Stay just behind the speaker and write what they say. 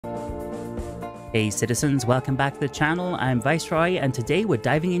Hey citizens, welcome back to the channel. I'm Viceroy, and today we're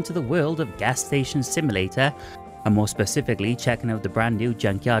diving into the world of Gas Station Simulator, and more specifically checking out the brand new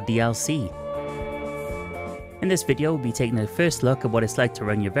Junkyard DLC. In this video, we'll be taking a first look at what it's like to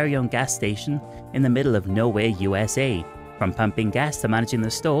run your very own gas station in the middle of nowhere, USA. From pumping gas to managing the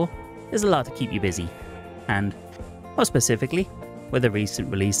store, there's a lot to keep you busy. And more specifically, with the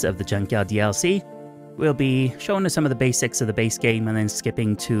recent release of the Junkyard DLC, we'll be showing us some of the basics of the base game and then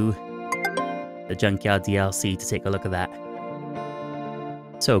skipping to the Junkyard DLC to take a look at that.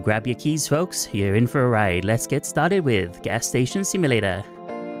 So grab your keys folks, you're in for a ride. Let's get started with Gas Station Simulator.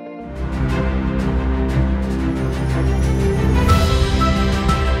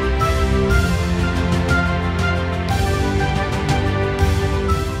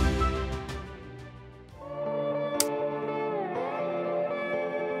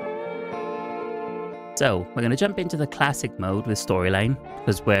 So, we're going to jump into the classic mode with storyline,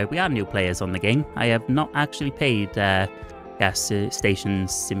 because we are new players on the game. I have not actually played Gas Station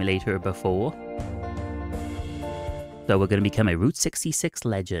Simulator before. So we're going to become a Route 66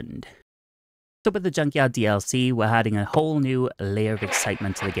 legend. So with the Junkyard DLC, we're adding a whole new layer of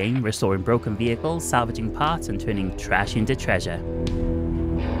excitement to the game, restoring broken vehicles, salvaging parts, and turning trash into treasure.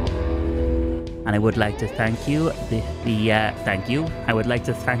 And I would like to thank you, I would like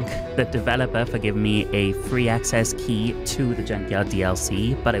to thank the developer for giving me a free access key to the Junkyard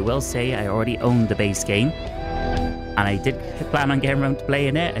DLC, but I will say I already owned the base game, and I did plan on getting around to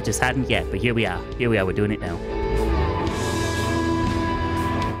playing it, I just hadn't yet, but here we are, we're doing it now.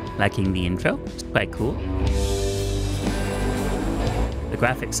 Liking the intro, it's quite cool. The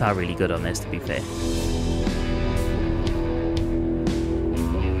graphics are really good on this, to be fair.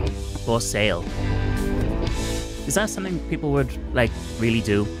 For sale. Is that something people would like really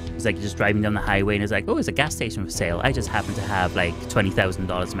do? It's like you're just driving down the highway and it's like, oh, it's a gas station for sale. I just happen to have like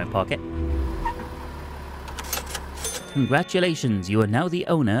 $20,000 in my pocket. Congratulations, you are now the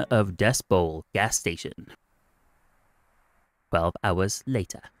owner of Dust Bowl gas station. 12 hours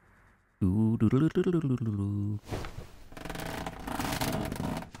later.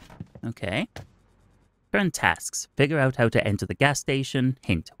 Okay. Current tasks. Figure out how to enter the gas station.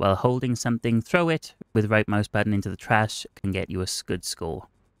 Hint. While holding something, throw it with right mouse button into the trash. Can get you a good score.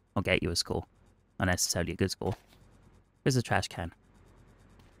 Or get you a score. Not necessarily a good score. Where's the trash can?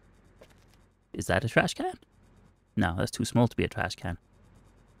 Is that a trash can? No, that's too small to be a trash can.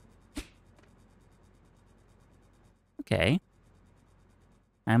 Okay.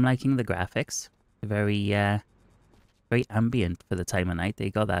 I'm liking the graphics. Very, very ambient for the time of night. They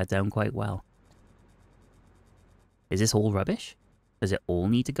got that down quite well. Is this all rubbish? Does it all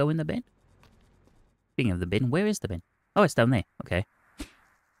need to go in the bin? Speaking of the bin, where is the bin? Oh, it's down there. Okay.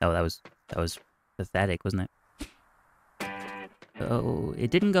 Oh, that was pathetic, wasn't it? Oh,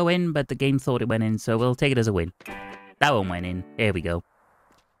 it didn't go in, but the game thought it went in, so we'll take it as a win. That one went in. There we go.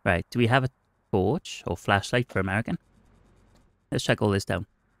 Right, do we have a torch or flashlight for American? Let's check all this down.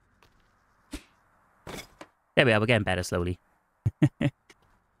 There we are, we're getting better slowly.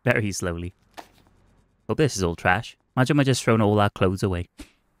 Very slowly. Hope this is all trash. Imagine we're just throwing all our clothes away.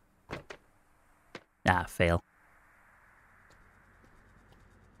 Ah, fail.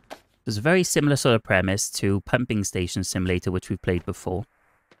 There's a very similar sort of premise to Pumping Station Simulator, which we've played before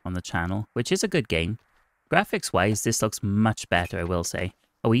on the channel, which is a good game. Graphics-wise, this looks much better, I will say.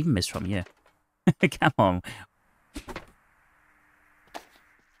 Oh, we even missed from here. Come on.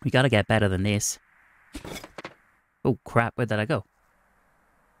 We gotta get better than this. Oh, crap, where did I go?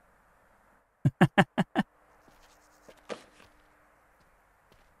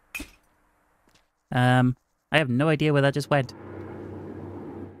 I have no idea where that just went.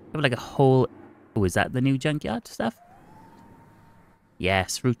 I have like a whole... Oh, is that the new Junkyard stuff?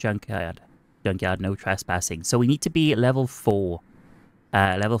 Yes, Route Junkyard. Junkyard, no trespassing. So we need to be at level 4.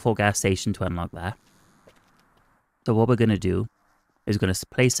 Level 4 gas station to unlock that. So what we're going to do is we're going to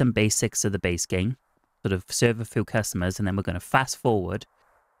play some basics of the base game. Sort of serve a few customers, and then we're going to fast forward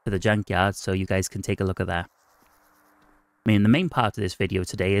to the Junkyard so you guys can take a look at that. I mean, the main part of this video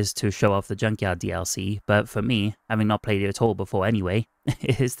today is to show off the Junkyard DLC, but for me, having not played it at all before anyway,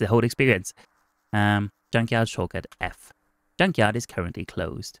 it is the whole experience. Junkyard shortcut F. Junkyard is currently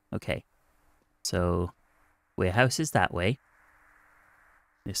closed. Okay. So, warehouse is that way.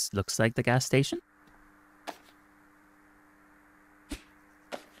 This looks like the gas station. I'm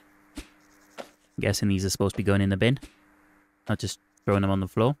guessing these are supposed to be going in the bin. Not just throwing them on the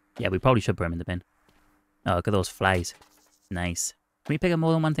floor. Yeah, we probably should put them in the bin. Oh, look at those flies. Nice. Can we pick up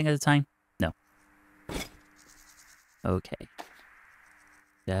more than one thing at a time? No. Okay.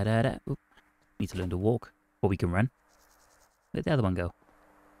 Da-da-da. Oop. Need to learn to walk. Or we can run. Where'd the other one go?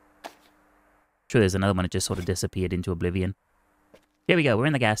 Sure, there's another one that just sort of disappeared into oblivion. Here we go, we're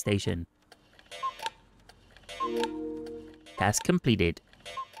in the gas station. Task completed.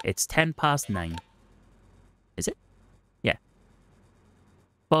 It's 9:10. Is it? Yeah.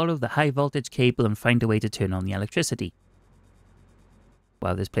 Follow the high voltage cable and find a way to turn on the electricity.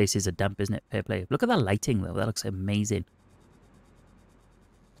 Wow, this place is a dump, isn't it? Fair play. Look at that lighting, though. That looks amazing.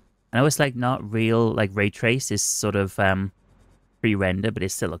 I know it's like not real, like ray trace is sort of pre-render, but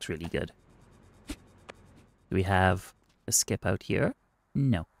it still looks really good. Do we have a skip out here?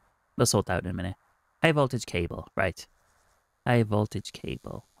 No. We'll sort that out in a minute. High voltage cable. Right. High voltage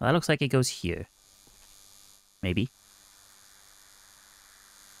cable. Well, that looks like it goes here. Maybe.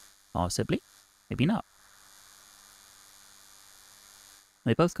 Possibly. Maybe not.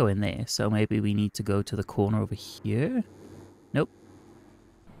 They both go in there, so maybe we need to go to the corner over here? Nope.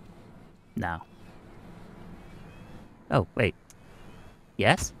 No. Oh, wait.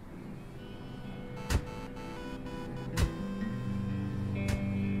 Yes?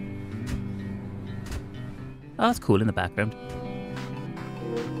 Oh, that's cool in the background.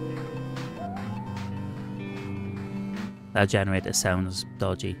 That generator sounds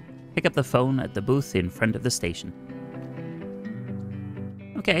dodgy. Pick up the phone at the booth in front of the station.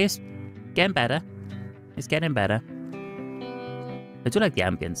 Okay, it's getting better. It's getting better. I do like the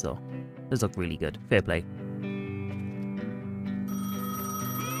ambience though. Those look really good. Fair play.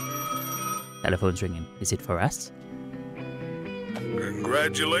 Telephone's ringing. Is it for us?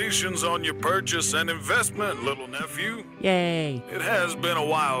 Congratulations on your purchase and investment, little nephew. Yay! It has been a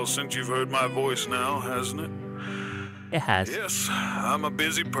while since you've heard my voice now, hasn't it? It has. Yes, I'm a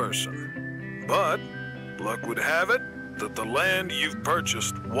busy person. But luck would have it that the land you've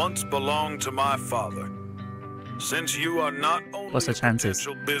purchased once belonged to my father. Since you are not only What's the a chances?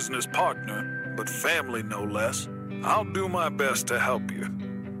 potential business partner, but family no less, I'll do my best to help you.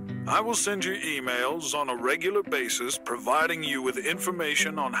 I will send you emails on a regular basis providing you with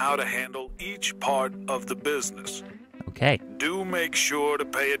information on how to handle each part of the business. Okay. Do make sure to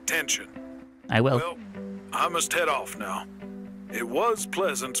pay attention. I will. Well, I must head off now. It was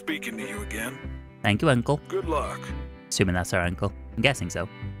pleasant speaking to you again. Thank you, Uncle. Good luck. Assuming that's our uncle. I'm guessing so.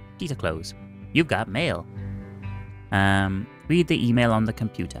 Keys are closed. You've got mail. Read the email on the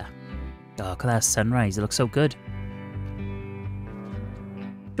computer. Oh, look at that sunrise. It looks so good.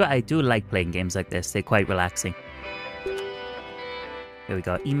 But I do like playing games like this. They're quite relaxing. Here we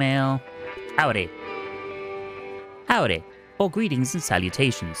go. Email. Howdy. Howdy. Or greetings and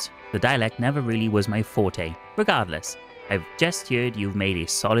salutations. The dialect never really was my forte. Regardless, I've just heard you've made a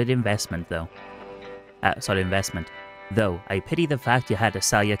solid investment, though. Though, I pity the fact you had to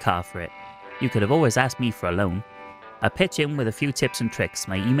sell your car for it. You could have always asked me for a loan. I'll pitch in with a few tips and tricks.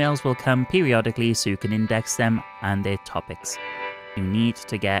 My emails will come periodically so you can index them and their topics. You need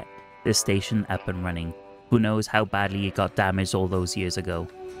to get this station up and running. Who knows how badly it got damaged all those years ago.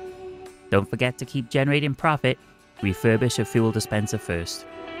 Don't forget to keep generating profit. Refurbish a fuel dispenser first.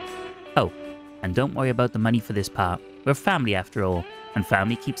 Oh, and don't worry about the money for this part. We're family after all, and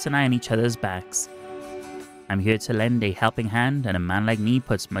family keeps an eye on each other's backs. I'm here to lend a helping hand, and a man like me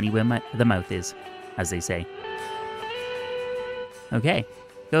puts money where the mouth is, as they say. Okay,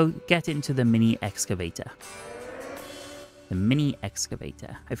 go get into the mini excavator. The mini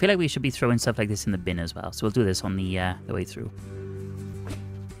excavator. I feel like we should be throwing stuff like this in the bin as well, so we'll do this on the way through.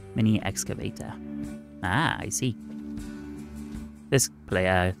 Mini excavator. Ah, I see. This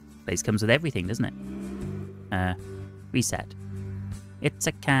place comes with everything, doesn't it? Reset. It's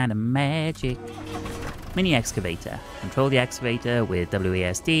a kind of magic. Mini excavator. Control the excavator with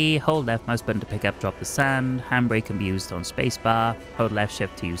WASD. Hold left mouse button to pick up, drop the sand. Handbrake can be used on spacebar. Hold left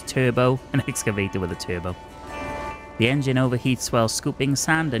shift to use turbo. An excavator with a turbo. The engine overheats while scooping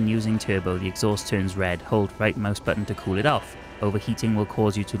sand and using turbo. The exhaust turns red. Hold right mouse button to cool it off. Overheating will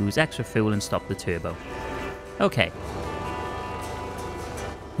cause you to lose extra fuel and stop the turbo. Okay.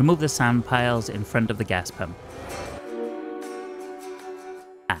 Remove the sand piles in front of the gas pump.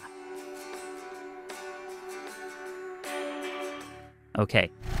 Ah. Okay.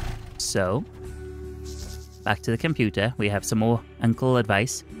 So, back to the computer. We have some more uncle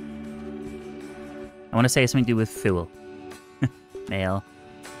advice. I want to say something to do with fuel. Mail.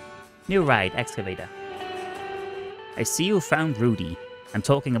 New ride, excavator. I see you found Rudy. I'm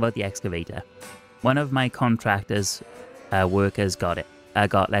talking about the excavator. One of my contractors, workers got it.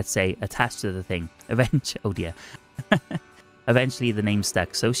 Let's say, attached to the thing. Oh dear. Eventually the name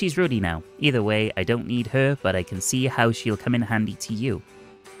stuck, so she's Rudy now. Either way, I don't need her, but I can see how she'll come in handy to you.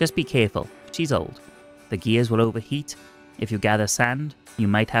 Just be careful. She's old. The gears will overheat. If you gather sand, you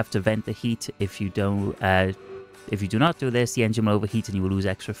might have to vent the heat. If you do not do this, the engine will overheat and you will lose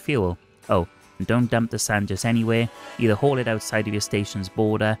extra fuel. Oh, And don't dump the sand just anywhere. Either haul it outside of your station's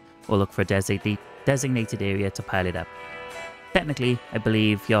border or look for a designated area to pile it up. Technically, I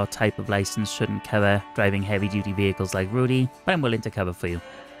believe your type of license shouldn't cover driving heavy-duty vehicles like Rudy, but I'm willing to cover for you.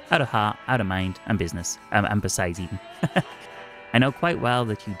 Out of heart, out of mind, and business. And besides even. I know quite well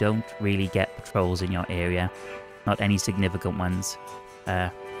that you don't really get patrols in your area. Not any significant ones.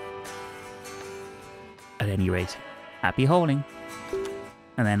 At any rate, happy hauling.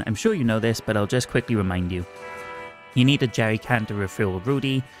 And then, I'm sure you know this, but I'll just quickly remind you. You need a jerry can to refuel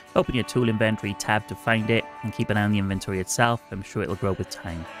Rudy. Open your tool inventory tab to find it, and keep an eye on the inventory itself. I'm sure it'll grow with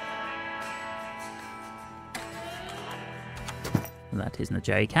time. And that isn't a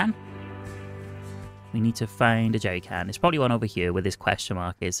jerry can. We need to find a jerry can. There's probably one over here where this question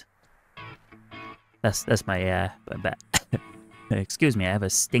mark is. That's my excuse me, I have a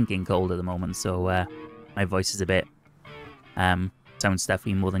stinking cold at the moment, so my voice is a bit sounds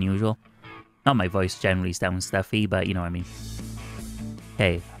stuffy more than usual. Not my voice generally sounds stuffy, but you know what I mean.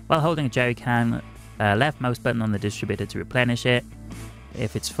 Okay, while holding a jerry can, left mouse button on the distributor to replenish it.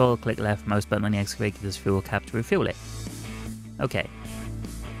 If it's full, click left mouse button on the excavator's fuel cap to refuel it. Okay.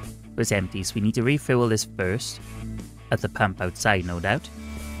 It's empty, so we need to refuel this first. At the pump outside, no doubt.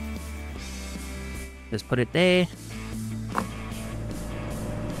 Just put it there.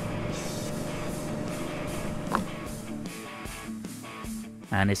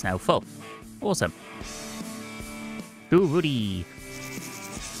 And it's now full. Awesome. Ooh, Rudy.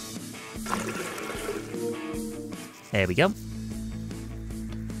 There we go.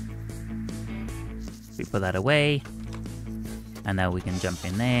 We put that away. And now we can jump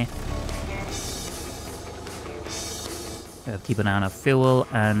in there. Keep an eye on our fuel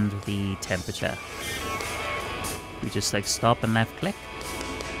and the temperature. We just like stop and left click.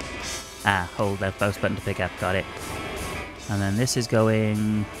 Ah, hold left mouse button to pick up, got it. And then this is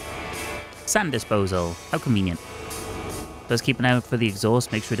going... Sand disposal, how convenient. Just keep an eye out for the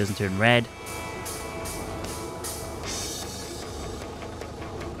exhaust, make sure it doesn't turn red.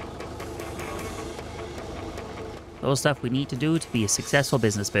 All stuff we need to do to be a successful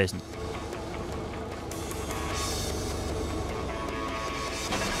business person.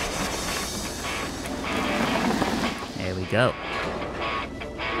 There we go.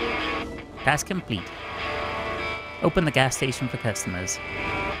 Task complete. Open the gas station for customers.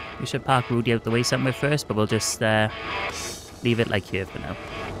 We should park Rudy out the way somewhere first, but we'll just leave it like here for now.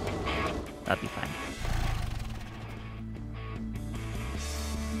 That'll be fine.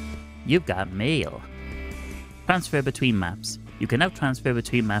 You've got mail. Transfer between maps. You can now transfer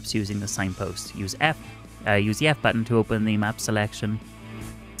between maps using the signpost. Use the F button to open the map selection.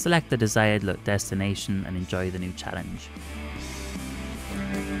 Select the desired destination and enjoy the new challenge.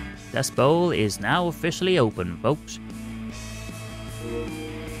 Dust Bowl is now officially open, folks.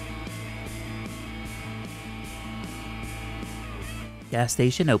 Gas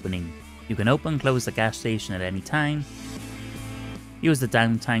station opening. You can open and close the gas station at any time. Use the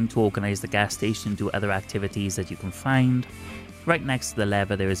downtime to organize the gas station to other activities that you can find. Right next to the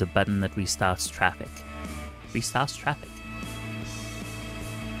lever there is a button that restarts traffic. Restarts traffic.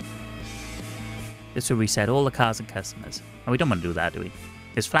 This will reset all the cars and customers. And we don't want to do that, do we?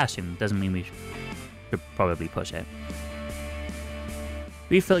 Because flashing doesn't mean we should probably push it.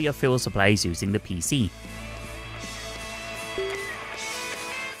 Refill your fuel supplies using the PC.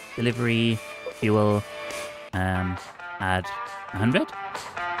 Delivery, fuel, add 100?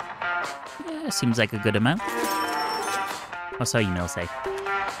 Yeah, seems like a good amount. What's our email say?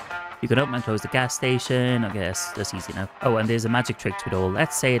 You can open and close the gas station. Okay, that's easy enough. Oh, and there's a magic trick to it all.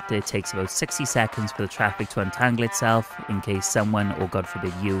 Let's say it takes about 60 seconds for the traffic to untangle itself in case someone, or God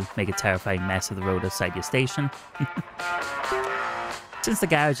forbid you, make a terrifying mess of the road outside your station. Since the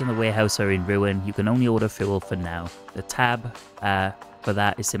garage and the warehouse are in ruin, you can only order fuel for now. The tab for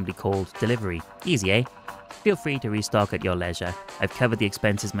that is simply called Delivery. Easy, eh? Feel free to restock at your leisure. I've covered the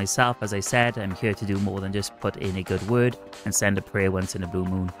expenses myself, as I said. I'm here to do more than just put in a good word and send a prayer once in a blue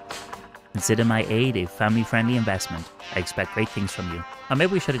moon. Consider my aid a family-friendly investment. I expect great things from you. Or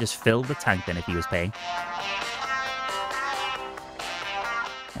maybe we should have just filled the tank then if he was paying.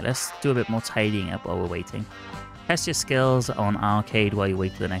 Yeah, let's do a bit more tidying up while we're waiting. Test your skills on arcade while you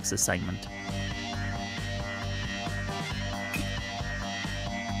wait for the next assignment.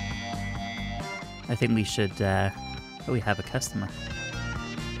 I think we should, oh, we have a customer.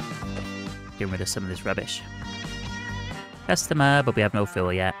 Get rid of some of this rubbish. Customer, but we have no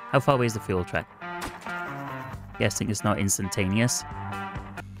fuel yet. How far away is the fuel truck? Guessing it's not instantaneous.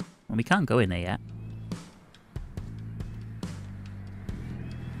 Well, we can't go in there yet.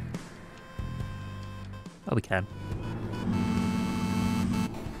 Oh, we can.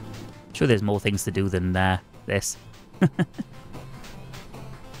 Sure, there's more things to do than this.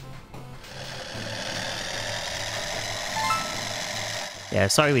 Yeah,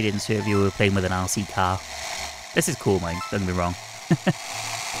 sorry we didn't serve you. We were playing with an RC car. This is cool, mate. Don't get me wrong.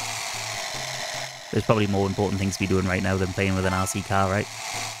 There's probably more important things to be doing right now than playing with an RC car, right?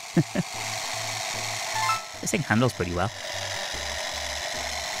 This thing handles pretty well.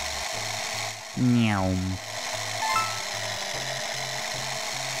 Meow.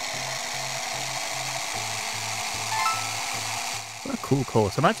 What a cool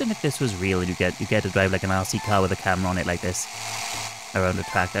course. Imagine if this was real and you get to drive like an RC car with a camera on it like this around the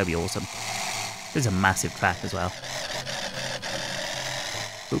track. That'd be awesome. This is a massive track as well.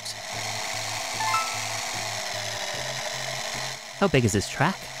 Oops. How big is this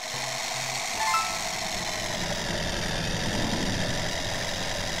track?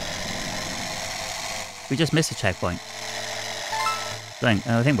 We just missed a checkpoint.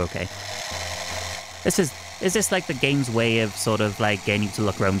 I think we're okay. Is this like the game's way of sort of like getting you to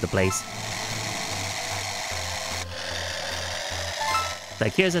look around the place?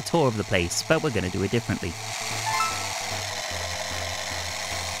 Like, here's a tour of the place, but we're gonna do it differently.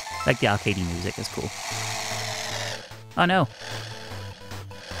 Like the arcadey music is cool. Oh no.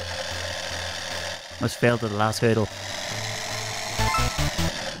 Must failed at the last hurdle.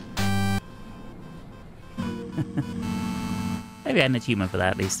 Maybe I had an achievement for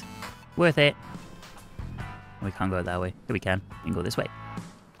that at least. Worth it. We can't go that way. Here we can. We can go this way.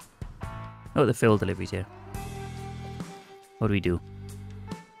 Oh, the fill delivery's here. What do we do?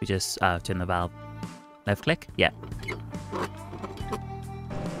 We just turn the valve. Left click? Yeah.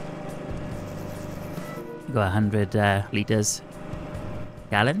 We got 100 liters.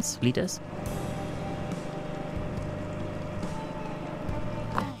 Gallons? Liters?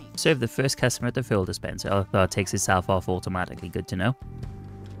 Serve the first customer at the fill dispenser. Oh, it takes itself off automatically. Good to know.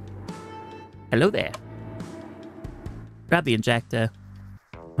 Hello there. Grab the injector.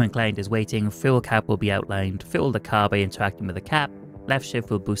 When client is waiting, fill cap will be outlined. Fill the car by interacting with the cap. Left shift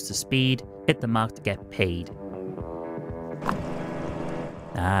will boost the speed. Hit the mark to get paid.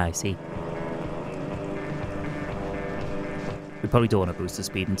 Ah, I see. We probably don't want to boost the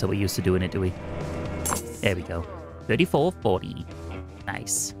speed until we're used to doing it, do we? There we go. 34.40.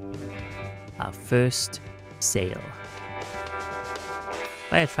 Nice. Our first sale.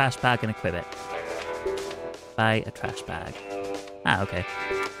 Buy a trash bag and equip it. Buy a trash bag. Ah, okay.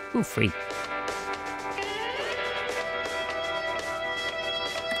 Ooh, free.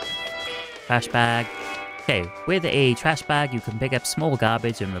 Trash bag. Okay, with a trash bag, you can pick up small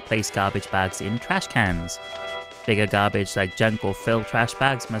garbage and replace garbage bags in trash cans. Bigger garbage like junk or filled trash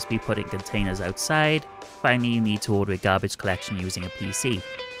bags must be put in containers outside. Finally, you need to order a garbage collection using a PC.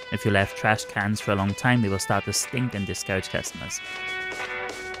 If you left trash cans for a long time, they will start to stink and discourage customers.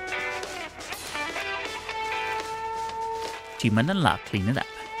 Achievement unlocked, clean it up.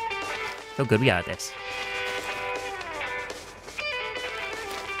 How good we are at this.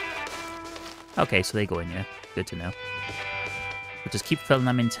 Okay, so they go in here. Good to know. We'll just keep filling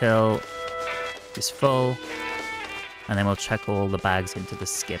them until it's full. And then we'll chuck all the bags into the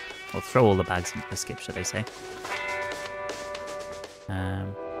skip. Or throw all the bags into the skip, should I say.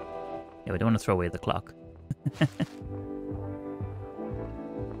 Yeah, we don't want to throw away the clock.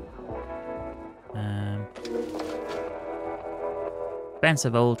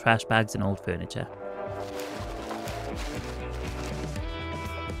 Expensive old trash bags and old furniture.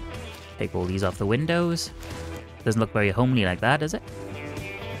 Take all these off the windows. Doesn't look very homely like that, does it?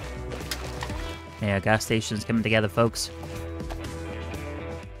 Yeah, gas station's coming together, folks.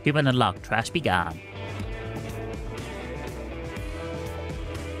 Human unlocked, trash be gone.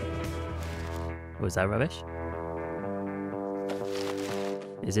 Was that rubbish?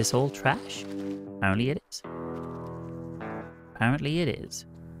 Is this all trash? Apparently it is. Apparently it is.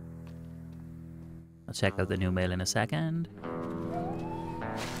 I'll check out the new mail in a second.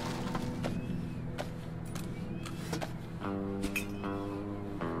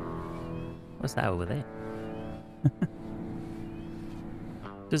 What's that over there?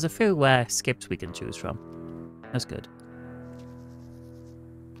 There's a few skips we can choose from. That's good.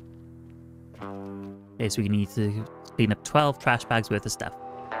 Okay, so we need to clean up 12 trash bags worth of stuff.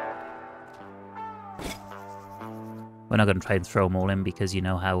 We're not going to try and throw them all in because you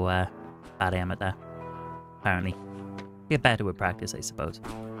know how bad I am at that. Apparently. Get better with practice, I suppose.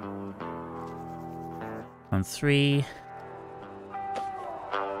 On 3.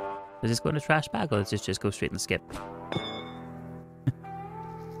 Does this go in a trash bag or does this just go straight in the skip?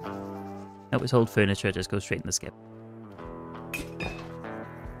 Nope, it's old furniture, it just goes straight in the skip.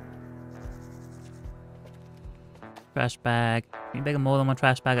 trash bag. Can you pick up more than one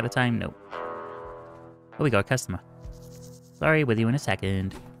trash bag at a time? No. Oh, we got a customer. Sorry, with you in a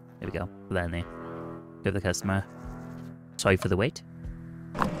second. There we go. Put that in there. Give the customer. Sorry for the wait.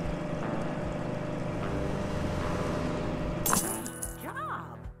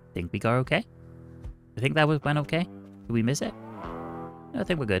 Think we got okay? I think that went okay. Did we miss it? No, I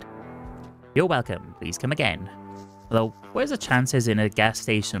think we're good. You're welcome. Please come again. Although, where's the chances in a gas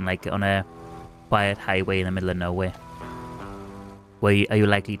station, like on a quiet highway in the middle of nowhere? Are you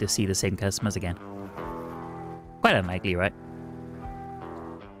likely to see the same customers again? Quite unlikely, right?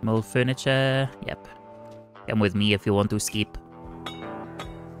 Mold furniture. Yep. Come with me if you want to skip.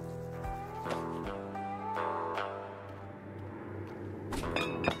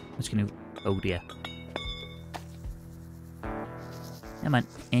 What's gonna... Oh dear. Come on,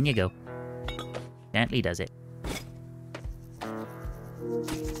 in you go. Gently does it.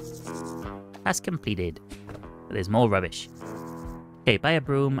 Task completed. But there's more rubbish. Okay, buy a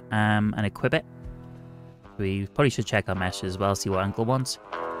broom and equip it. We probably should check our mesh as well, see what Uncle wants.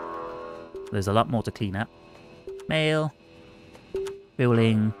 There's a lot more to clean up. Mail.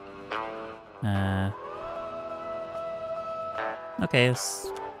 Fueling. Okay,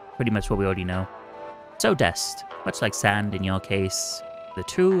 that's pretty much what we already know. So dust. Much like sand in your case, the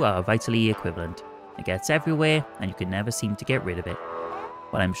two are vitally equivalent. It gets everywhere, and you can never seem to get rid of it.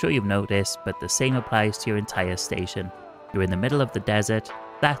 Well, I'm sure you've noticed, but the same applies to your entire station. You're in the middle of the desert,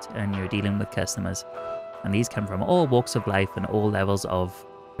 and you're dealing with customers. And these come from all walks of life and all levels of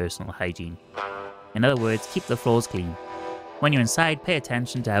personal hygiene. In other words, keep the floors clean. When you're inside, pay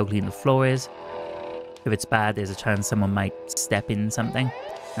attention to how clean the floor is. If it's bad, there's a chance someone might step in something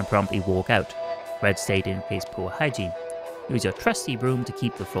and promptly walk out. Red state indicates poor hygiene. Use your trusty broom to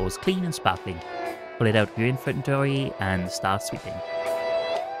keep the floors clean and sparkling. Pull it out of your inventory and start sweeping.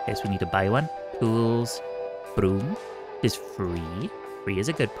 Okay, so we need to buy one. Tools. Broom is free. Free is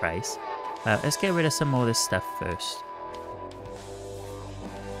a good price. Let's get rid of some more of this stuff first.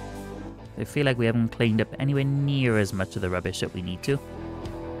 I feel like we haven't cleaned up anywhere near as much of the rubbish that we need to.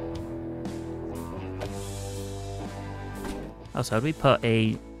 Also, how do we put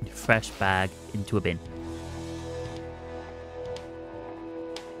a fresh bag into a bin?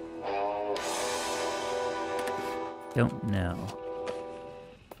 Don't know.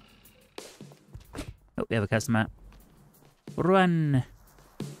 Oh, we have a customer. Run!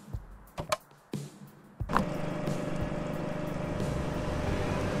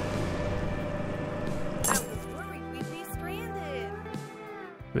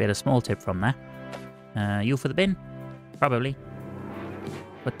 We had a small tip from that. You for the bin? Probably.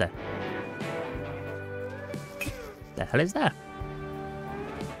 What the hell is that?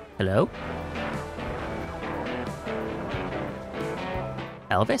 Hello?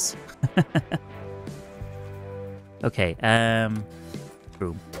 Elvis? Okay,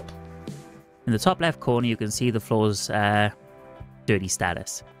 room. In the top left corner, you can see the floor's dirty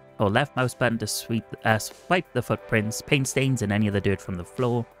status. Hold left mouse button to swipe the footprints, paint stains, and any other dirt from the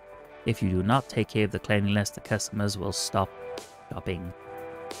floor. If you do not take care of the cleanliness, the customers will stop shopping.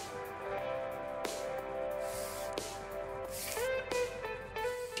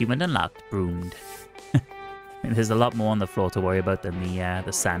 Achievement unlocked. Broomed. There's a lot more on the floor to worry about than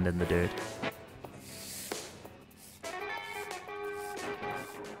the sand and the dirt.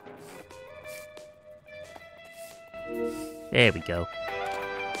 There we go.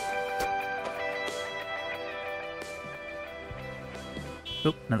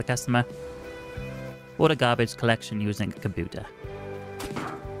 Oh, another customer. Order garbage collection using a computer.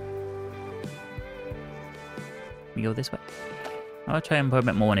 We go this way. I'll try and put a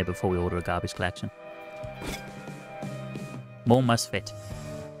bit more in it before we order a garbage collection. More must fit.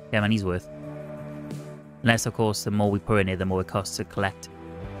 Yeah, money's worth. Unless, of course, the more we put in it, the more it costs to collect.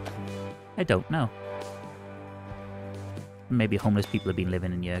 I don't know. Maybe homeless people have been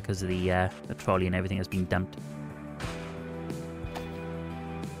living in here because of the trolley and everything has been dumped.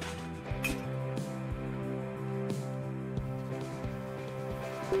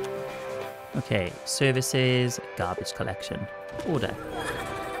 Okay, services, garbage collection. Order.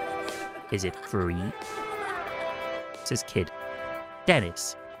 Is it free? It says kid.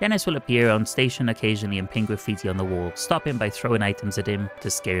 Dennis. Dennis will appear on station occasionally and pin graffiti on the wall. Stop him by throwing items at him to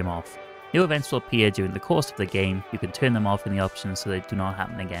scare him off. New events will appear during the course of the game. You can turn them off in the options so they do not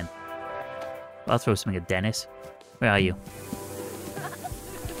happen again. I'll throw something at Dennis. Where are you?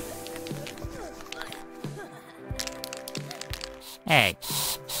 Hey.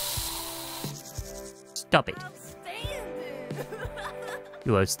 Stop it.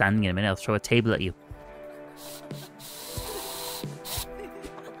 You are standing in a minute. I'll throw a table at you.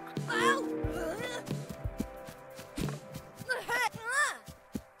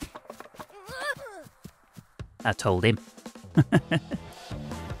 I told him.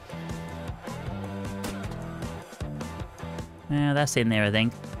 Yeah, that's in there, I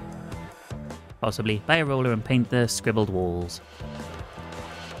think. Possibly. Buy a roller and paint the scribbled walls.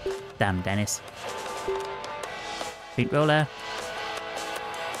 Damn, Dennis. Paint roller.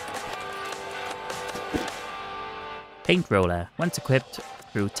 Paint roller. Once equipped,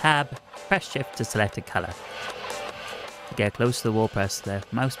 through tab, press shift to select a color. To get close to the wall, press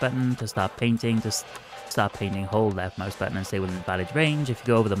left mouse button to start painting. To start painting, hold left mouse button and stay within valid range. If you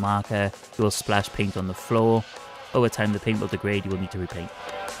go over the marker, you will splash paint on the floor. Over time, the paint will degrade. You will need to repaint.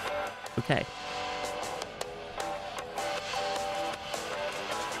 Okay.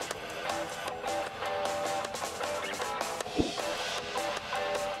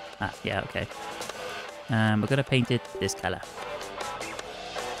 Ah, yeah, okay. We're gonna paint it this color.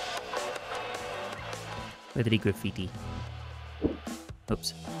 With the graffiti.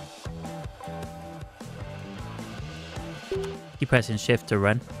 Oops. Keep pressing shift to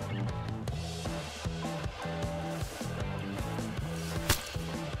run.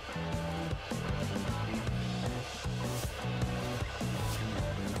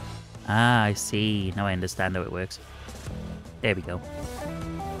 Ah, I see. Now I understand how it works. There we go.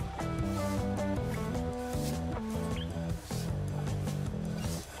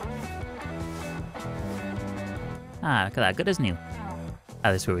 Ah, look at that. Good as new.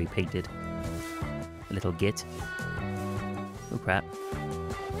 Ah, this is where we painted. A little git. Oh, crap.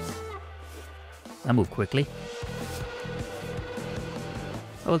 I'll move quickly.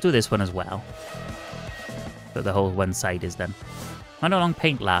 I'll do this one as well. So the whole one side is done. I wonder how long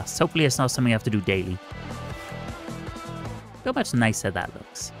paint lasts. Hopefully it's not something I have to do daily. Look how much nicer that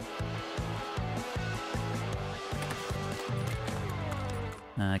looks.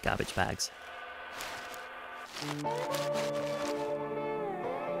 Garbage bags.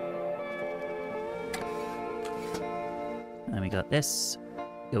 And we got this.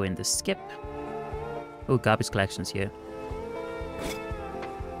 Go into skip. Oh, garbage collection's here.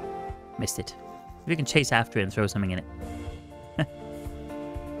 Missed it. If we can chase after it and throw something in it.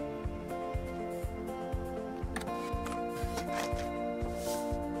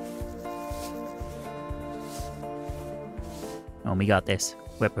 Oh, we got this.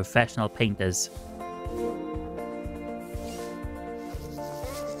 We're professional painters.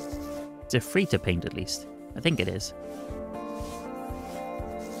 Is it free to paint at least? I think it is.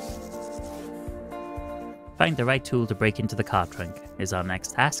 Find the right tool to break into the car trunk is our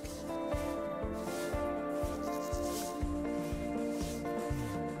next task.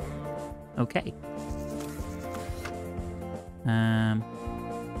 Okay.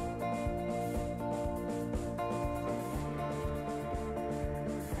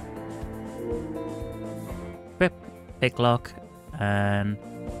 Grip, pick lock, and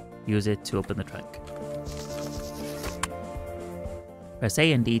use it to open the trunk. Press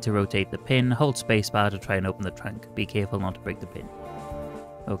A and D to rotate the pin, hold spacebar to try and open the trunk. Be careful not to break the pin.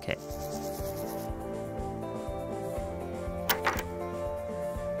 Okay.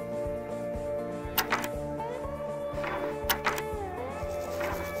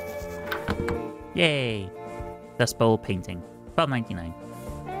 Yay! Dust Bowl painting. $12.99.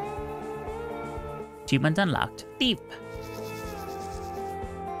 Achievement unlocked. Deep!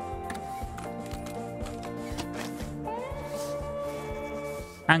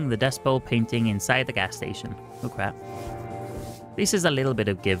 Hang the Dust Bowl painting inside the gas station. Oh crap. This is a little bit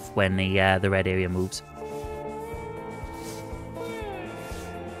of give when the red area moves.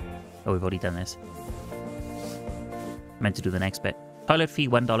 Oh, we've already done this. Meant to do the next bit. Toilet fee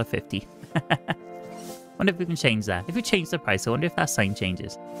 $1.50. Wonder if we can change that. If we change the price, I wonder if that sign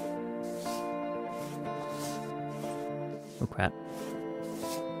changes. Oh crap.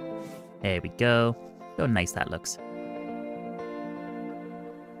 There we go. Look how nice that looks.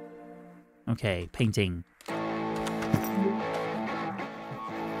 Okay, painting.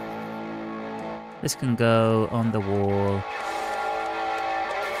 This can go on the wall.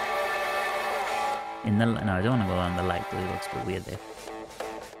 In the... No, I don't want to go on the light. It looks a bit weird there.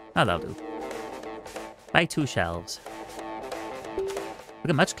 Oh, that'll do. Buy 2 shelves.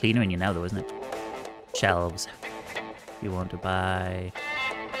 Looking much cleaner in you now, though, isn't it? Shelves. You want to buy...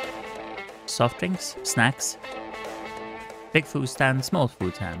 soft drinks, snacks, big food stand, small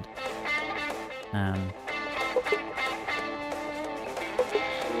food stand.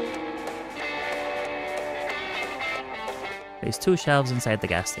 There's 2 shelves inside the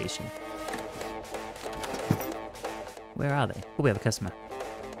gas station. Where are they? Oh, we have a customer.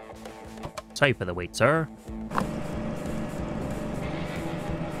 Sorry for the wait, sir.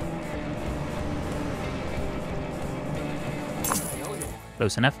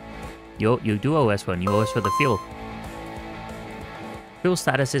 Close enough. You do owe us one. You owe us for the fuel. Fuel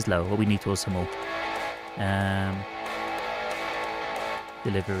status is low. Well, we need to some more.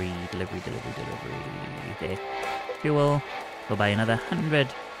 Delivery. There. Fuel. We'll buy another 100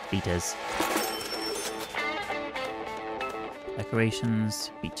 liters.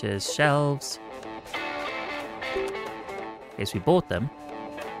 Decorations, features, shelves. Okay, so we bought them.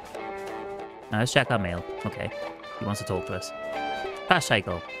 Now let's check our mail. Okay, he wants to talk to us. Trash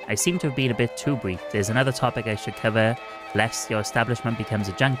cycle. I seem to have been a bit too brief. There's another topic I should cover, lest your establishment becomes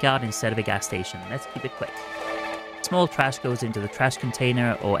a junkyard instead of a gas station. Let's keep it quick. Small trash goes into the trash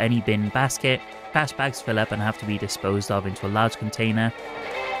container or any bin basket. Trash bags fill up and have to be disposed of into a large container.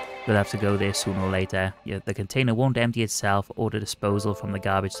 We'll have to go there sooner or later. The container won't empty itself. Order disposal from the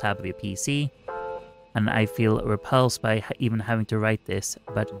garbage tab of your PC. And I feel repulsed by even having to write this,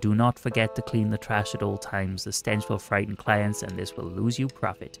 but do not forget to clean the trash at all times. The stench will frighten clients and this will lose you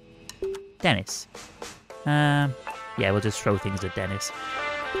profit. Dennis. Yeah, we'll just throw things at Dennis.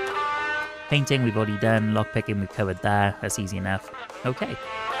 Painting, we've already done. Lockpicking, we've covered that. That's easy enough. Okay.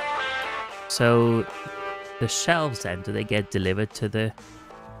 So, the shelves then, do they get delivered to the...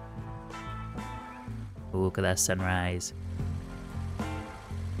 Oh, look at that sunrise.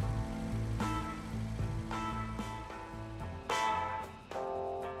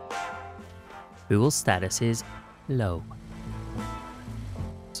 Fuel status is low.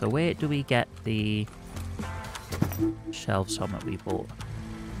 So where do we get the shelves from that we bought?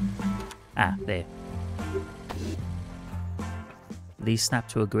 Ah, there. These snap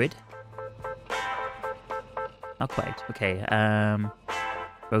to a grid? Not quite. Okay,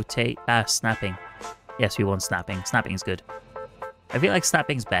 rotate. Ah, snapping. Yes, we want snapping. Snapping's good. I feel like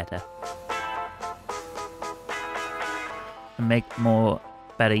snapping's better. And make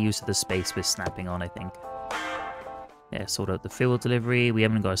better use of the space with snapping on, I think. Yeah, sort out the fuel delivery. We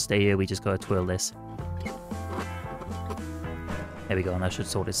haven't got to stay here, we just got to twirl this. There we go, and that should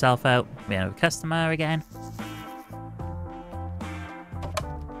sort itself out. We have a customer again.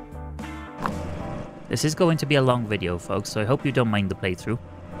 This is going to be a long video, folks, so I hope you don't mind the playthrough.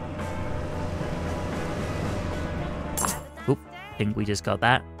 Oop, I think we just got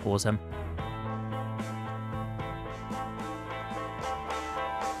that. Awesome.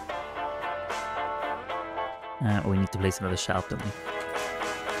 We need to place another shelf, don't we?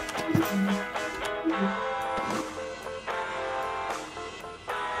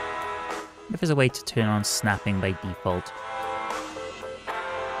 If there's a way to turn on snapping by default.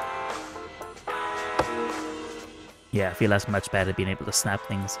 Yeah, I feel that's much better being able to snap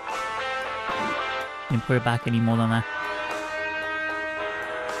things. Can you put it back any more than that?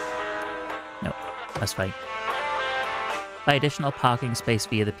 No, that's fine. Buy additional parking space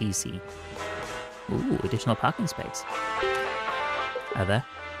via the PC. Ooh, additional parking space. Are there?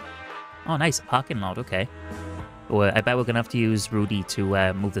 Oh, nice, a parking lot, okay. Oh, I bet we're going to have to use Rudy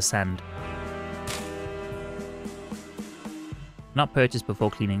to move the sand. Not purchased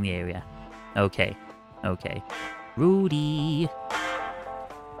before cleaning the area. Okay, okay. Rudy!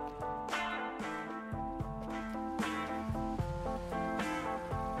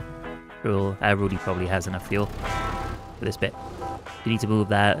 Cool. Rudy probably has enough fuel for this bit. You need to move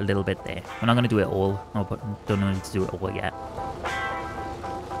that a little bit there. We're not going to do it all. No, but don't need to do it all yet.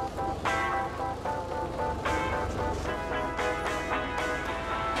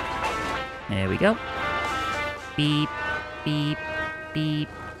 There we go. Beep, beep, beep.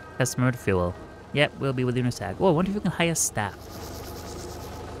 Customer fuel. Yep, we'll be with you in a sec. Oh, I wonder if we can hire staff.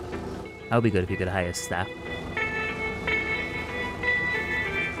 That would be good if you could hire staff.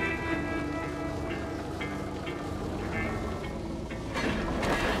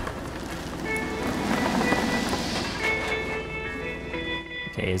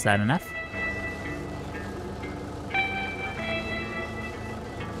 Okay, is that enough?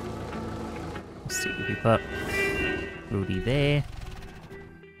 Let's see if we put Rudy there.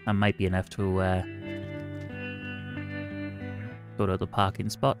 That might be enough to go to the parking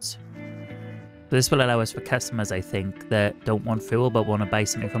spots. This will allow us for customers, I think, that don't want fuel but want to buy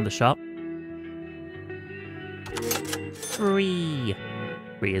something from the shop. Free!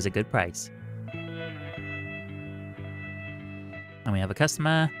 Free is a good price. And we have a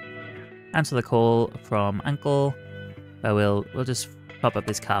customer. Answer the call from Uncle. But we'll just pop up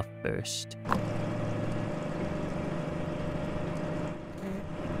this car first.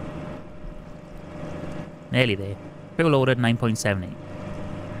 Nearly there. Fuel ordered 9.78.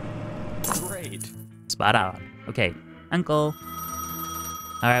 Great. Spot on. Okay, Uncle.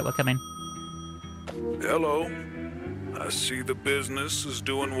 Alright, we're coming. Hello. I see the business is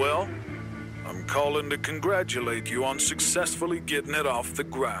doing well. I'm calling to congratulate you on successfully getting it off the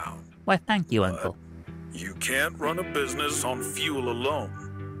ground. Why, thank you, Uncle. You can't run a business on fuel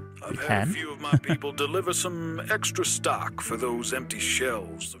alone. I've had a can. few of my people deliver some extra stock for those empty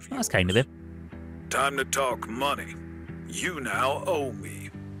shelves of yours. That's kind of it. Time to talk money. You now owe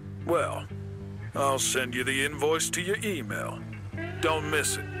me. Well, I'll send you the invoice to your email. Don't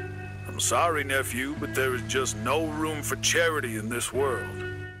miss it. I'm sorry, nephew, but there is just no room for charity in this world.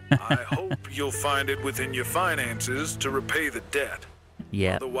 I hope you'll find it within your finances to repay the debt.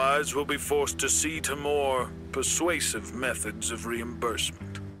 Yeah. Otherwise, we'll be forced to see to more persuasive methods of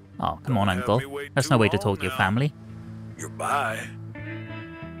reimbursement. Oh, come on, Uncle. That's no way to talk to your family. Goodbye.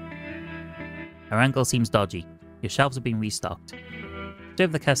 Our uncle seems dodgy. Your shelves have been restocked.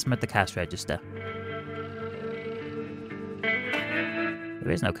 Serve the customer at the cash register.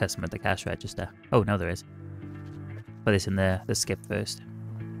 There is no customer at the cash register. Oh, no, there is. Put this in the skip first.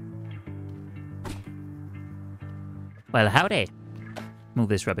 Well, howdy. Move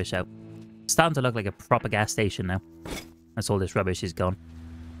this rubbish out. It's starting to look like a proper gas station now. That's all this rubbish is gone.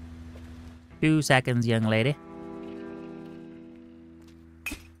 2 seconds, young lady.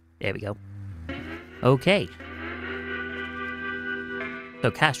 There we go. Okay.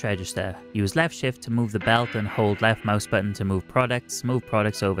 So cash register. Use left shift to move the belt and hold left mouse button to move products. Move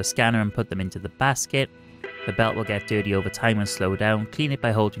products over scanner and put them into the basket. The belt will get dirty over time and slow down. Clean it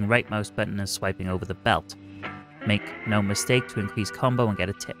by holding right mouse button and swiping over the belt. Make no mistake to increase combo and get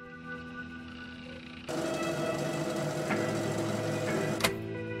a tip.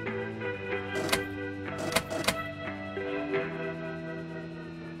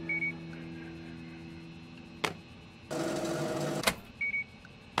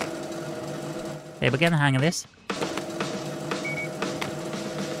 Okay, we're getting the hang of this.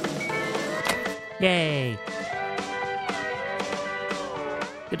 Yay!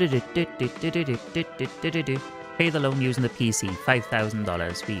 Pay the loan using the PC,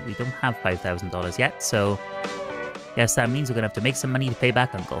 $5,000. We don't have $5,000 yet, so yes, that means we're gonna have to make some money to pay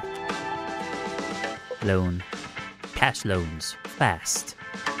back Uncle. Loan. Cash loans. Fast.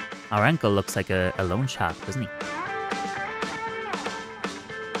 Our uncle looks like a loan shark, doesn't he?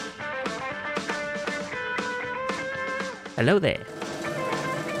 Hello there.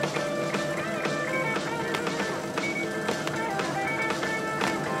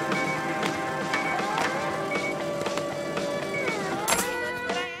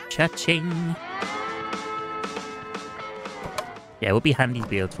 Cha-ching. Yeah, it would be handy to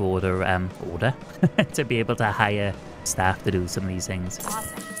be able to order, to be able to hire staff to do some of these things.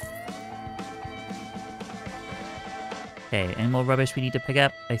 Okay, any more rubbish we need to pick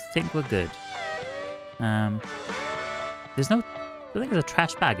up? I think we're good. There's no... I don't think there's a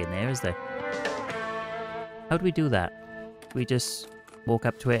trash bag in there, is there? How do we do that? We just walk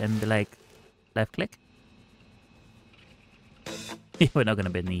up to it and be like, left click? We're not going to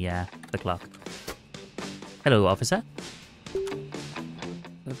bin the clock. Hello, officer.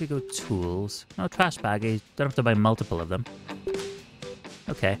 If we go tools... No, trash bag. You don't have to buy multiple of them.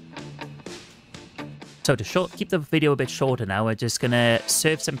 Okay. So to keep the video a bit shorter now, we're just going to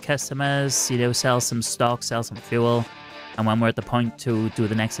serve some customers, you know, sell some stock, sell some fuel. And when we're at the point to do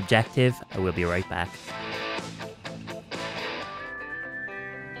the next objective, I will be right back.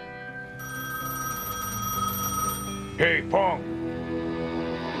 Hey, Pong.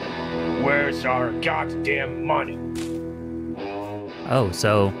 Where's our goddamn money? Oh,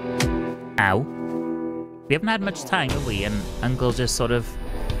 so... Ow. We haven't had much time, have we? And Uncle just sort of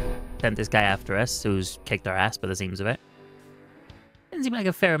sent this guy after us, who's kicked our ass by the seams of it. Didn't seem like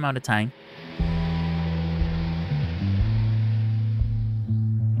a fair amount of time.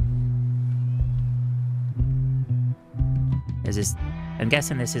 Is this... I'm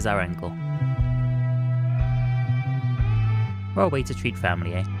guessing this is our uncle. What a way to treat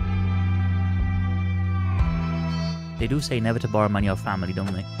family, eh? They do say never to borrow money off family,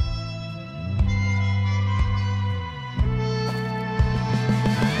 don't they?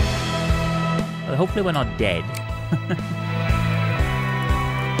 Well, hopefully we're not dead.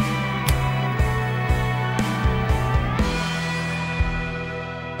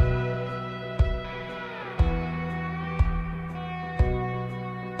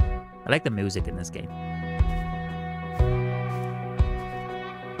 I like the music in this game.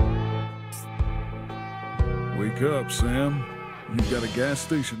 Wake up, Sam. You've got a gas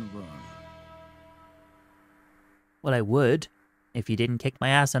station to run. Well, I would, if you didn't kick my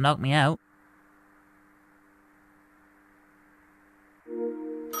ass and knock me out.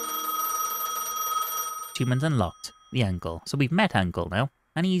 Achievement unlocked. The uncle. So we've met Uncle now.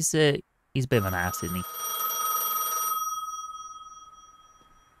 And he's a bit of an ass, isn't he?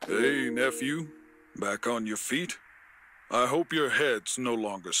 Hey, nephew. Back on your feet? I hope your head's no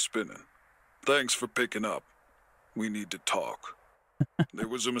longer spinning. Thanks for picking up. We need to talk. There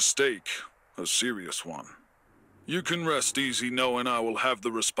was a mistake, a serious one. You can rest easy knowing I will have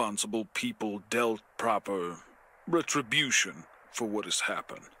the responsible people dealt proper retribution for what has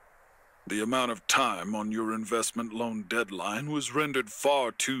happened. The amount of time on your investment loan deadline was rendered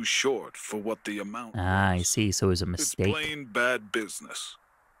far too short for what the amount was. Ah, I see. So it was a mistake. It's plain bad business.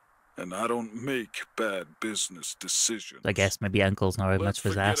 And I don't make bad business decisions. I guess maybe Uncle's not as much of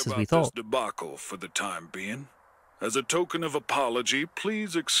his ass as we thought. Let's forget about this debacle for the time being. As a token of apology,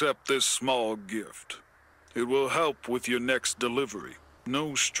 please accept this small gift. It will help with your next delivery.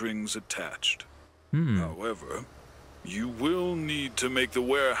 No strings attached. However, you will need to make the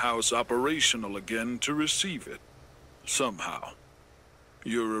warehouse operational again to receive it. Somehow.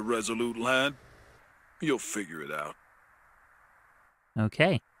 You're a resolute lad. You'll figure it out.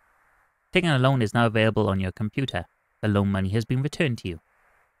 Okay. Taking a loan is now available on your computer. The loan money has been returned to you.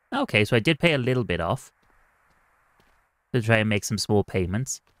 Okay, so I did pay a little bit off to try and make some small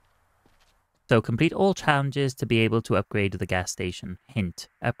payments. So complete all challenges to be able to upgrade the gas station. Hint,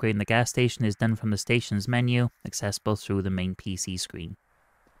 upgrading the gas station is done from the station's menu, accessible through the main PC screen.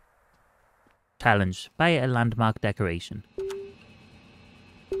 Challenge, buy a landmark decoration.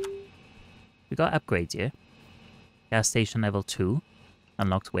 We got upgrades here. Gas station level 2.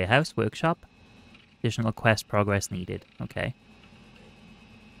 Unlocked warehouse, workshop. Additional quest progress needed. Okay.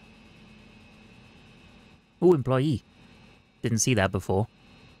 Ooh, employee. Didn't see that before.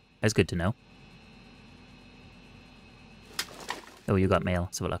 That's good to know. Oh, you got mail.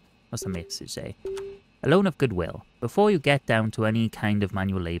 Let's have a look. What's the message say? A loan of goodwill. Before you get down to any kind of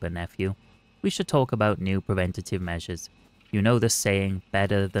manual labor, nephew, we should talk about new preventative measures. You know the saying,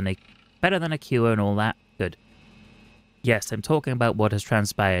 better than a cure and all that. Good. Yes, I'm talking about what has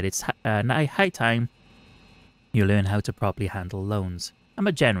transpired. It's high time you learn how to properly handle loans. I'm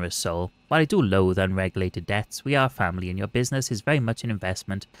a generous soul. While I do loathe unregulated debts, we are family and your business is very much an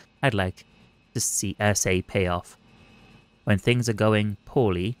investment I'd like to say pay off. When things are going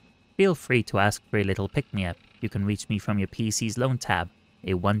poorly, feel free to ask for a little pick-me-up. You can reach me from your PC's loan tab.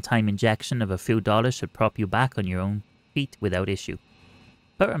 A one-time injection of a few dollars should prop you back on your own feet without issue.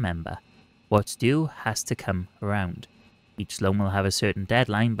 But remember, what's due has to come around. Each loan will have a certain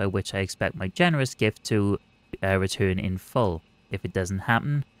deadline by which I expect my generous gift to return in full. If it doesn't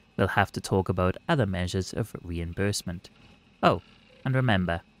happen, we'll have to talk about other measures of reimbursement. Oh, and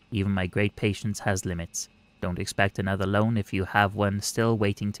remember, even my great patience has limits. Don't expect another loan if you have one still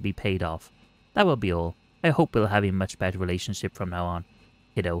waiting to be paid off. That will be all. I hope we'll have a much better relationship from now on.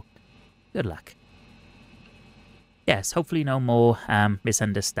 Kiddo, good luck. Yes, hopefully no more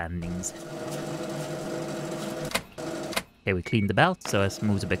misunderstandings. Okay, we cleaned the belt, so it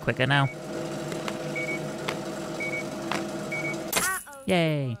moves a bit quicker now.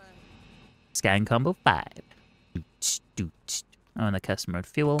 Yay! Scan combo 5. Oh, and the customer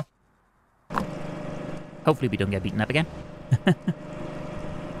fuel. Hopefully we don't get beaten up again. Have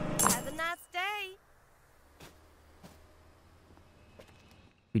a nice day.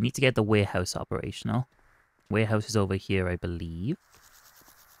 We need to get the warehouse operational. Warehouse is over here, I believe.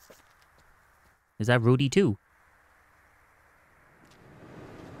 Is that Rudy too?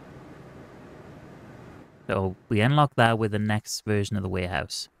 So we unlock that with the next version of the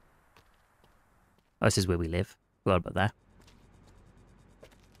warehouse. Oh, this is where we live. Forgot about that.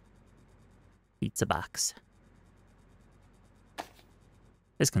 Pizza box.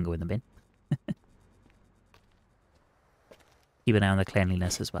 This can go in the bin. Keep an eye on the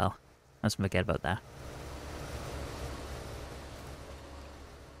cleanliness as well. Let's forget about that.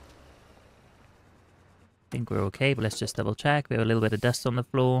 I think we're okay, but let's just double check. We have a little bit of dust on the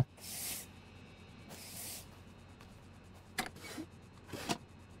floor.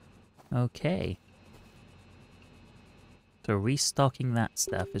 Okay. So restocking that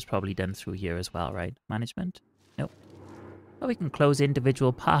stuff is probably done through here as well, right? Management? Nope. Oh, we can close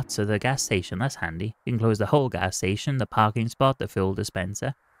individual parts of the gas station. That's handy. You can close the whole gas station, the parking spot, the fuel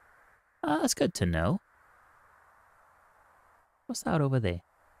dispenser. Oh, that's good to know. What's that over there?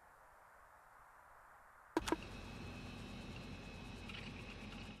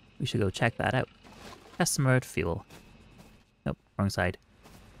 We should go check that out. Customer at fuel. Nope, wrong side.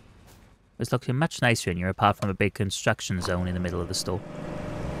 It's looking much nicer in here, apart from a big construction zone in the middle of the store.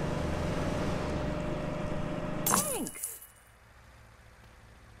 Thanks.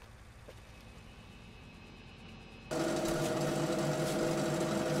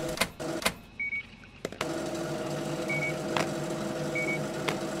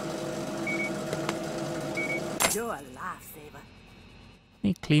 You're a lifesaver. Can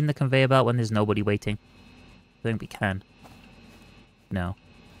we clean the conveyor belt when there's nobody waiting? I think we can. No.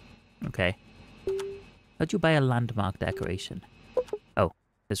 Okay. How'd you buy a landmark decoration? Oh,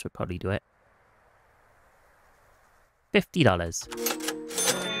 this would probably do it. $50.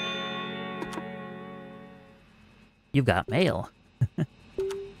 You've got mail.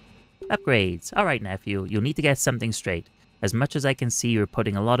 Upgrades. Alright, nephew. You'll need to get something straight. As much as I can see, you're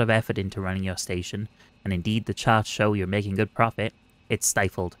putting a lot of effort into running your station, and indeed the charts show you're making good profit, it's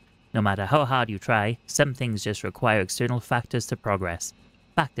stifled. No matter how hard you try, some things just require external factors to progress.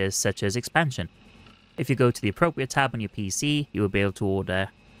 Factors such as expansion. If you go to the appropriate tab on your PC, you will be able to order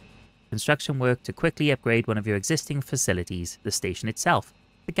construction work to quickly upgrade one of your existing facilities, the station itself,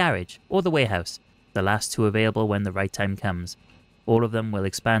 the garage, or the warehouse. The last two available when the right time comes. All of them will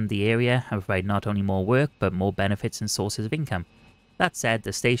expand the area and provide not only more work, but more benefits and sources of income. That said,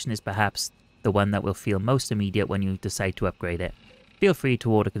 the station is perhaps the one that will feel most immediate when you decide to upgrade it. Feel free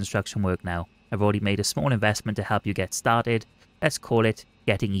to order construction work now. I've already made a small investment to help you get started. Let's call it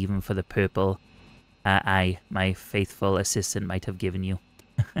getting even for the purple my faithful assistant might have given you.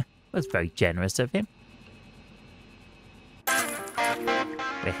 That's very generous of him.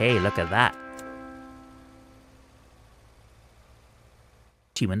 But hey, look at that.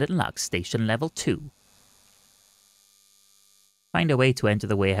 Achievement unlocked, station level 2. Find a way to enter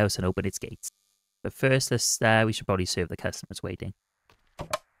the warehouse and open its gates. But first, we should probably serve the customers waiting.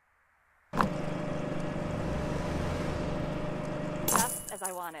 Just as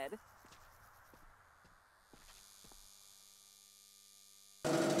I wanted.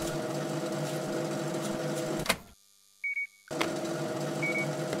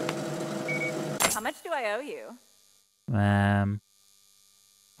 How much do I owe you?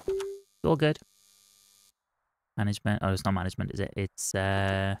 It's all good. Management. Oh, it's not management, is it? It's,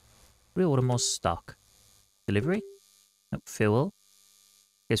 reorder more stock. Delivery? Nope, fuel.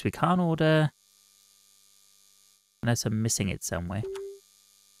 Guess we can't order unless I'm missing it somewhere.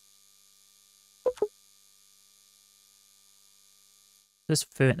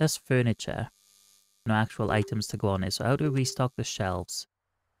 That's furniture. No actual items to go on it. So how do we restock the shelves?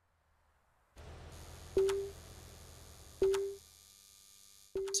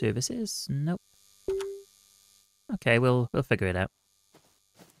 Services? Nope. Okay, we'll figure it out.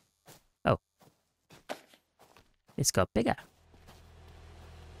 Oh. It's got bigger.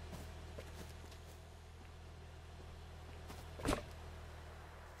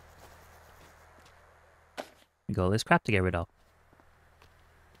 We got all this crap to get rid of.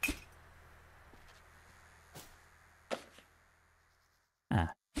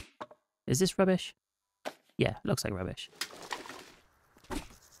 Ah. Is this rubbish? Yeah, looks like rubbish.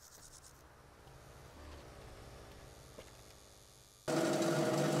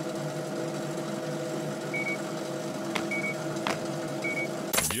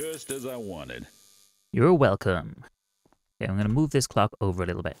 Just as I wanted. You're welcome. Okay, I'm going to move this clock over a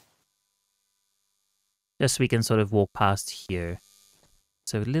little bit. Just so we can sort of walk past here.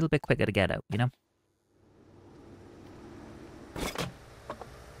 So a little bit quicker to get out, you know?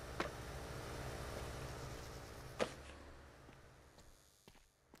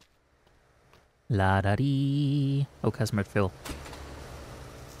 La-da-dee. Oh, customer fill.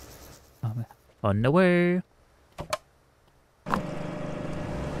 On the way.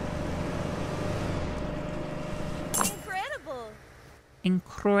 Incredible!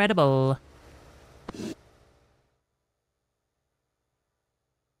 Incredible.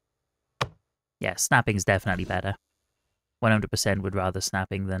 Yeah, snapping's definitely better. 100% would rather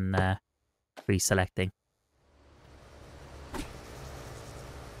snapping than reselecting.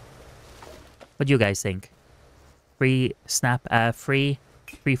 What do you guys think? Free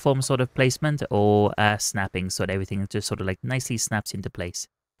freeform sort of placement, or snapping so that everything just sort of like nicely snaps into place?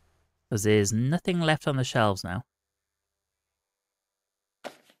 Because there's nothing left on the shelves now.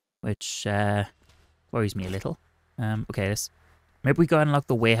 Which worries me a little. Okay, maybe we go unlock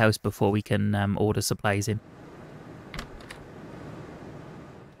the warehouse before we can order supplies in.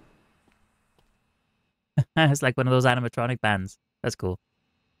 It's like one of those animatronic bands. That's cool.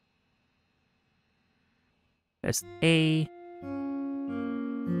 Press A.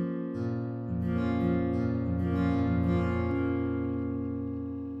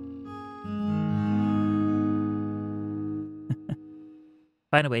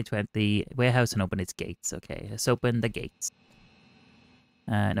 Find a way to enter the warehouse and open its gates. Okay, let's open the gates.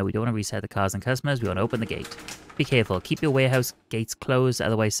 No, we don't want to reset the cars and customers. We want to open the gate. Be careful. Keep your warehouse gates closed,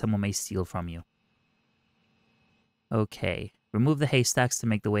 otherwise someone may steal from you. Okay. Remove the haystacks to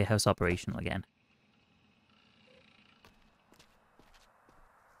make the warehouse operational again.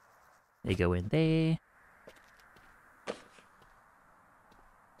 They go in there.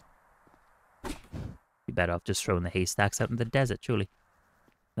 Be better off just throwing the haystacks out in the desert, surely.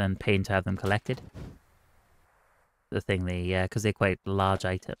 than paying to have them collected. The thing because they're quite large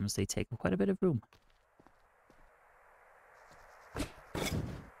items, they take quite a bit of room.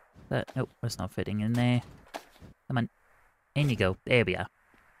 But nope, that's not fitting in there. Come on, in you go. There we are.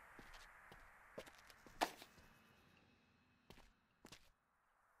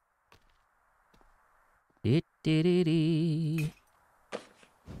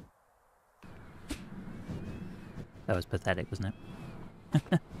 That was pathetic, wasn't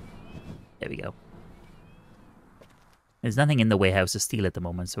it? There we go. There's nothing in the warehouse to steal at the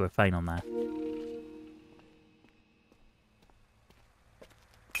moment, so we're fine on that.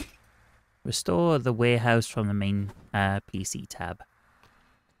 Restore the warehouse from the main PC tab.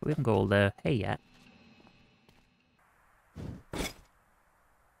 We haven't got all the hay yet.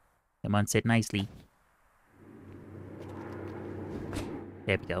 Come on, sit nicely.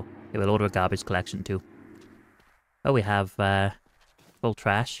 There we go. Okay, we'll order a garbage collection too. Oh, we have full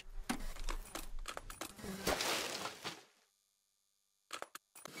trash.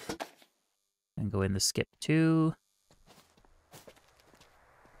 And go in the skip too.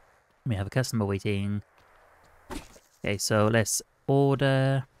 We have a customer waiting. Okay, so let's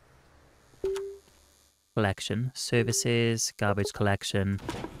order collection, services, garbage collection,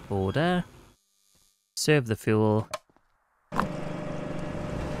 order, serve the fuel.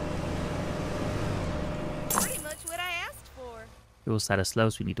 Pretty much what I asked for. Fuel status low,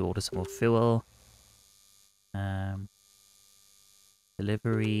 so we need to order some more fuel.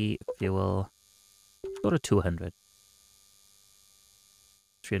 Delivery, fuel, order 200.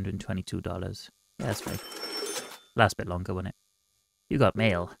 $322. Yeah, that's right. Last bit longer, wasn't it? You got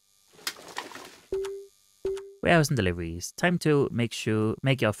mail. Warehouse and deliveries. Time to make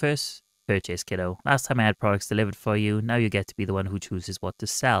your first purchase, kiddo. Last time I had products delivered for you. Now you get to be the one who chooses what to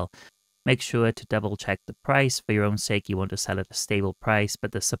sell. Make sure to double check the price. For your own sake, you want to sell at a stable price,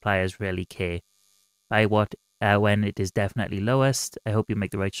 but the suppliers rarely care. Buy when it is definitely lowest. I hope you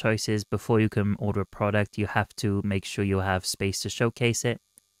make the right choices. Before you can order a product, you have to make sure you have space to showcase it.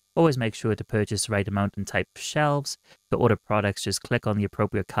 Always make sure to purchase the right amount and type of shelves. To order products, just click on the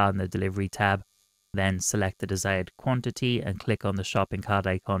appropriate card in the delivery tab. Then select the desired quantity and click on the shopping cart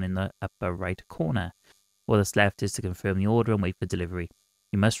icon in the upper right corner. All that's left is to confirm the order and wait for delivery.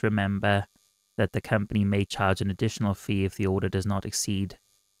 You must remember that the company may charge an additional fee if the order does not exceed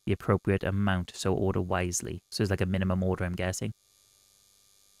the appropriate amount, so order wisely. So it's like a minimum order, I'm guessing.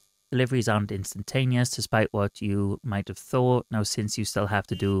 Deliveries aren't instantaneous, despite what you might have thought. Now, since you still have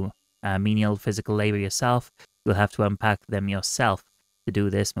to do menial physical labor yourself, you'll have to unpack them yourself. To do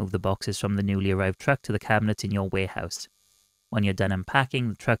this, move the boxes from the newly arrived truck to the cabinet in your warehouse. When you're done unpacking,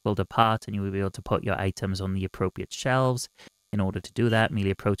 the truck will depart and you will be able to put your items on the appropriate shelves. In order to do that,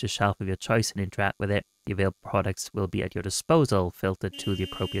 merely approach a shelf of your choice and interact with it. The available products will be at your disposal, filtered to the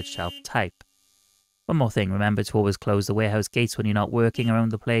appropriate shelf type. One more thing, remember to always close the warehouse gates when you're not working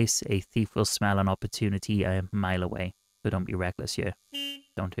around the place. A thief will smell an opportunity a mile away. So don't be reckless here.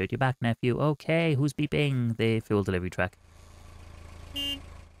 Don't hurt your back, nephew. Okay, who's beeping? The fuel delivery truck.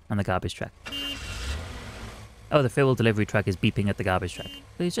 And the garbage truck. Oh, the fuel delivery truck is beeping at the garbage truck.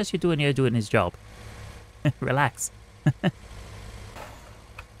 So it's just you're doing his job. Relax.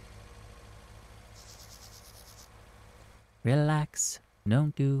 Relax.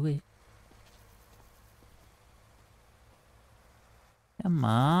 Don't do it. Come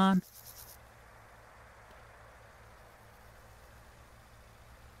on.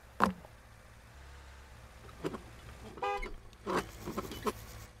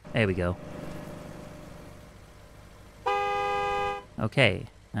 There we go. Okay.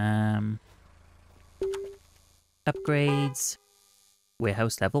 Upgrades.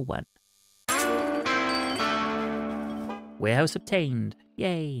 Warehouse level 1. Warehouse obtained.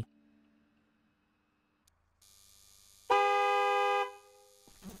 Yay.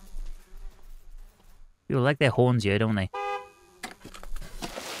 People like their horns here, don't they?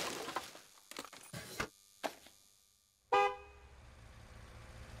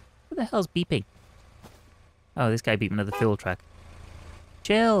 What the hell's beeping? Oh, this guy beeping at the fuel truck.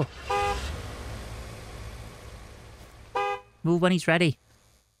 Chill. Move when he's ready.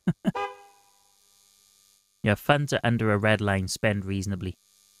 Your funds are under a red line. Spend reasonably.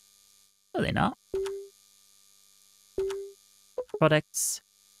 No, they're not. Products.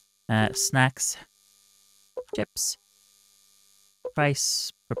 Snacks. Chips.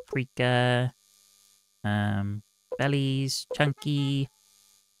 Price. Paprika. Bellies. Chunky.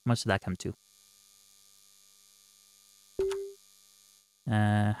 How much did that come to?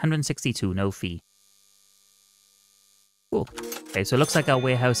 162, no fee. Cool. Okay, so it looks like our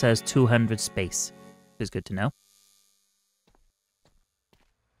warehouse has 200 space. Which is good to know.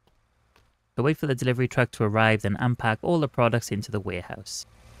 So wait for the delivery truck to arrive, then unpack all the products into the warehouse.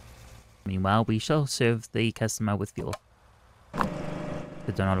 Meanwhile, we shall serve the customer with fuel. I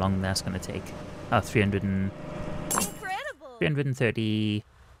don't know how long that's going to take. Oh, 330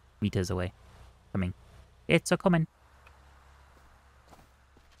 meters away. Coming. It's a coming.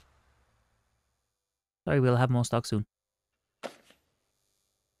 Sorry, we'll have more stock soon.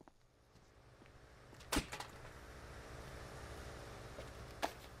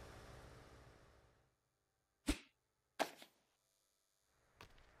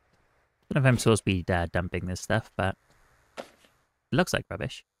 I don't know if I'm supposed to be dumping this stuff, but it looks like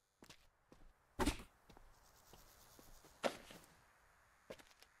rubbish.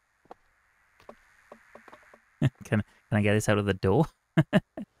 Can I get this out of the door?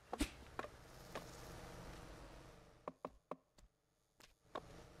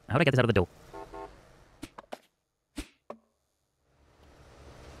 How do I get this out of the door?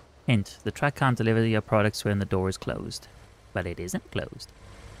 Hint, the truck can't deliver your products when the door is closed. But it isn't closed.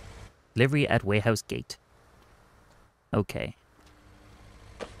 Delivery at warehouse gate. Okay.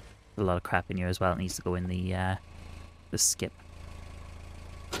 A lot of crap in here as well. It needs to go in the skip.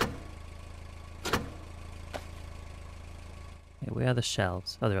 Okay, where are the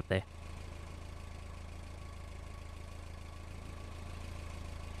shelves? Oh, they're up there.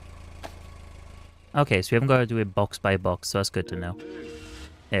 Okay, so we haven't got to do it box by box, so that's good to know.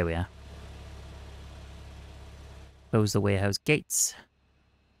 There we are. Close the warehouse gates.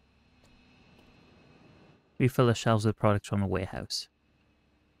 Refill the shelves with products from the warehouse.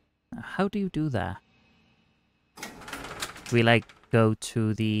 Now, how do you do that? Do we, like, go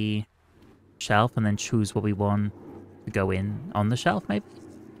to the shelf and then choose what we want to go in on the shelf, maybe?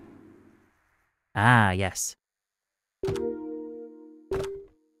 Ah, yes.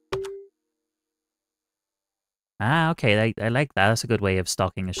 Ah, okay, I like that. That's a good way of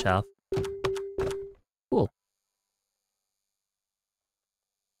stocking a shelf. Cool.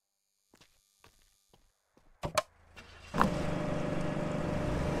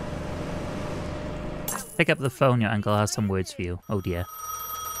 Pick up the phone, your uncle has some words for you. Oh dear.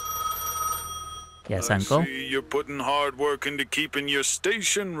 Yes, uncle? I see you're putting hard work into keeping your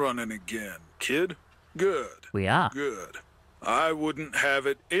station running again, kid. Good. We are. Good. I wouldn't have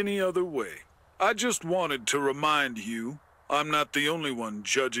it any other way. I just wanted to remind you, I'm not the only one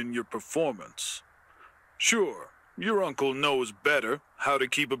judging your performance. Sure, your uncle knows better how to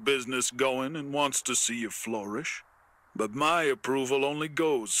keep a business going and wants to see you flourish. But my approval only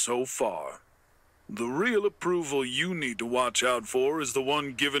goes so far. The real approval you need to watch out for is the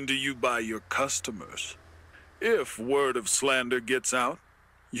one given to you by your customers. If word of slander gets out,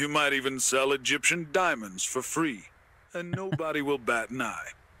 you might even sell Egyptian diamonds for free, and nobody will bat an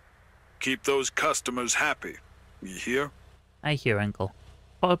eye. Keep those customers happy. You hear? I hear, uncle.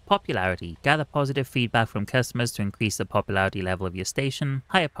 Popularity. Gather positive feedback from customers to increase the popularity level of your station.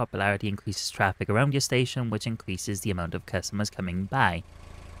 Higher popularity increases traffic around your station, which increases the amount of customers coming by.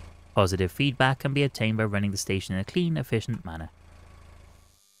 Positive feedback can be obtained by running the station in a clean, efficient manner.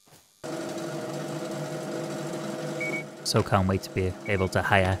 So can't wait to be able to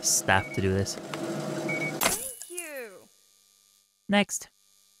hire staff to do this. Thank you. Next.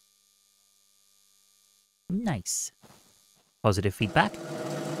 Nice. Positive feedback.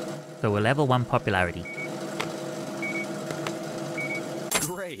 So we're level 1 popularity.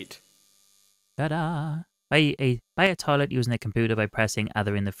 Great. Ta-da! Buy a toilet using a computer by pressing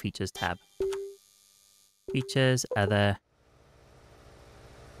Other in the Features tab. Features, Other.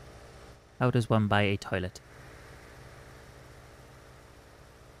 How does one buy a toilet?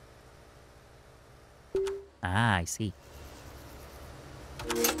 Ah, I see.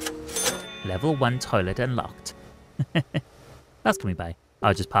 Level 1 toilet unlocked. What else can we buy?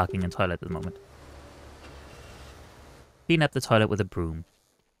 Oh, just parking and toilet at the moment. Clean up the toilet with a broom.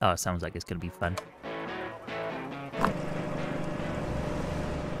 Oh, sounds like it's going to be fun.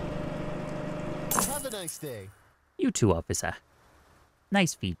 Have a nice day. You too, officer.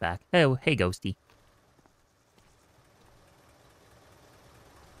 Nice feedback. Oh, hey, Ghosty.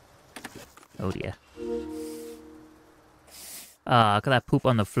 Oh dear. Ah, look at that poop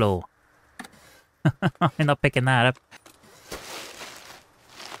on the floor. I'm not picking that up.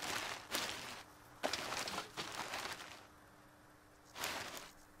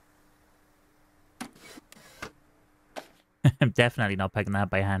 I'm definitely not picking that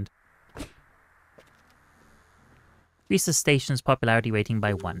by hand. Increase the station's popularity rating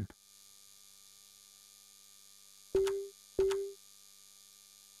by 1.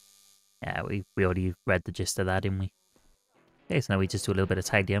 Yeah, we already read the gist of that, didn't we? Okay, so now we just do a little bit of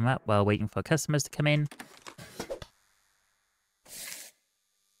tidying up while waiting for customers to come in.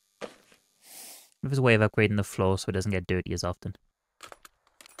 There's a way of upgrading the floor so it doesn't get dirty as often.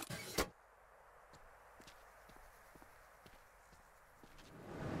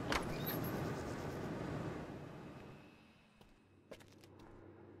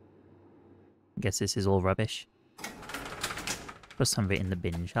 I guess this is all rubbish. Put some of it in the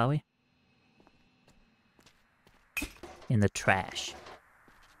bin, shall we? In the trash.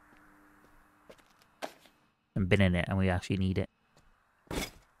 I'm binning it and we actually need it.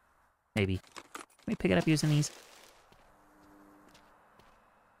 Maybe. Let me pick it up using these.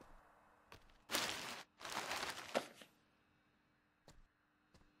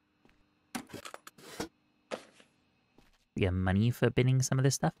 We get money for binning some of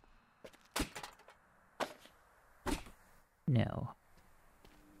this stuff? No.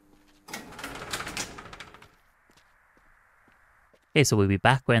 Okay, so we'll be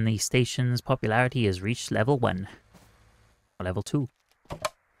back when the station's popularity has reached level 1. Or level 2.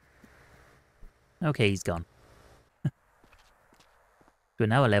 Okay, he's gone. We're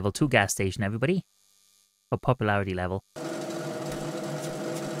now a level 2 gas station, everybody. For popularity level.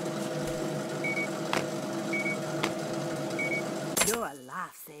 You're a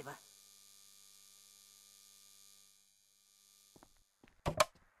lifesaver.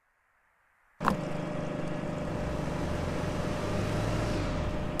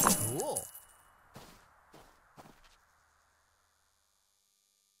 Cool.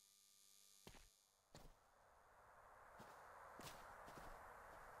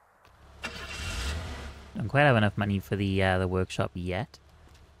 Don't quite have enough money for the workshop yet.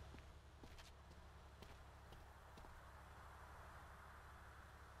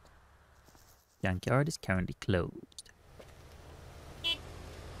 Junkyard is currently closed.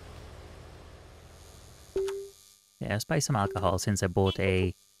 Yeah, let's buy some alcohol since I bought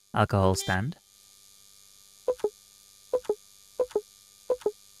a alcohol stand.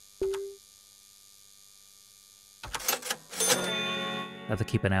 Have to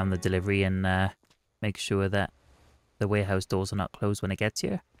keep an eye on the delivery and make sure that the warehouse doors are not closed when it gets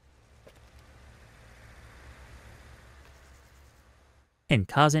here. And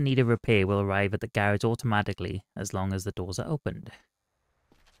cars in need of repair will arrive at the garage automatically as long as the doors are opened.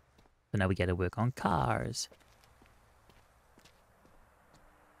 So now we get to work on cars.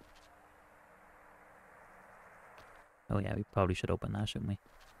 Oh yeah, we probably should open that, shouldn't we?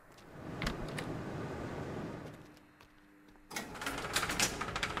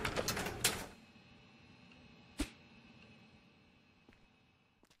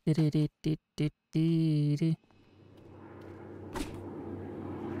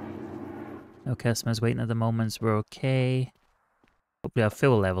 No customers waiting at the moment, we're okay. Hopefully our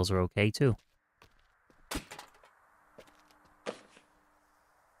fuel levels are okay too.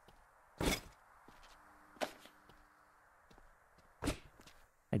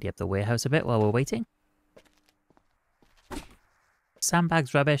 Tidy up the warehouse a bit while we're waiting.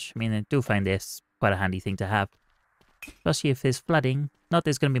 Sandbags rubbish. I mean, I do find this quite a handy thing to have. Especially if there's flooding. Not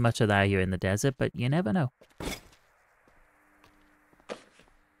there's going to be much of that here in the desert, but you never know.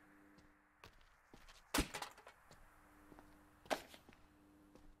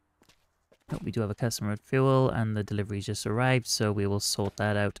 Oh, we do have a customer at fuel, and the delivery's just arrived, so we will sort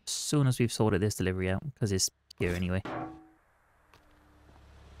that out as soon as we've sorted this delivery out, because it's here anyway.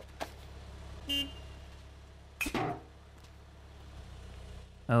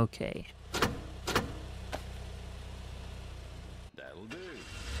 Okay. That'll do.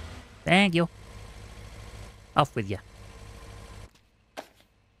 Thank you. Off with you.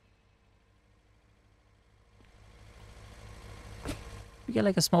 We get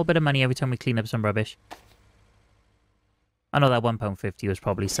like a small bit of money every time we clean up some rubbish. I know that £1.50 was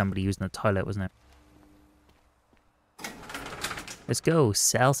probably somebody using the toilet, wasn't it? Let's go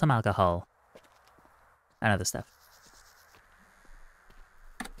sell some alcohol. And other stuff.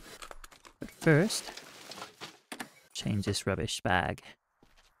 But first, change this rubbish bag.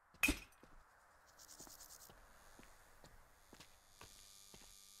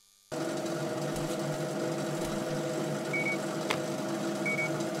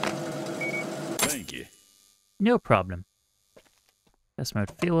 Thank you. No problem. Customer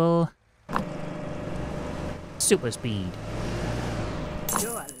fuel. Super speed.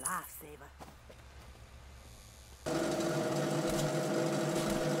 You're a lifesaver.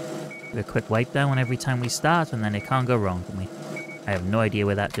 Do a quick wipe down every time we start, and then it can't go wrong for me. I have no idea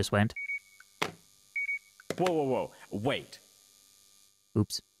where that just went. Whoa, whoa, whoa. Wait.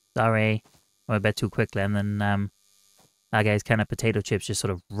 Oops. Sorry. Went a bit too quickly, and then that guy's kind of potato chips just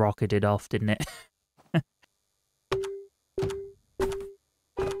sort of rocketed off, didn't it?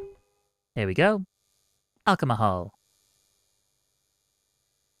 There we go. Alcohol.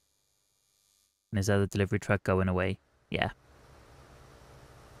 And is that the delivery truck going away? Yeah.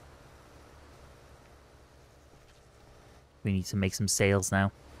 We need to make some sales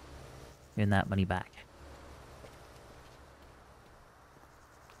now. Earn that money back.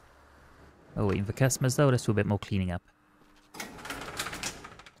 Oh, waiting for customers though. Let's do a bit more cleaning up.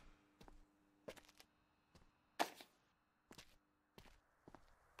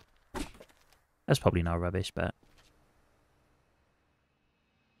 That's probably not rubbish, but...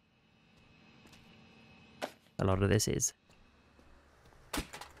 a lot of this is.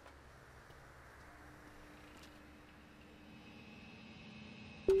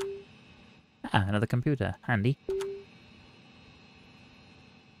 Ah, another computer. Handy.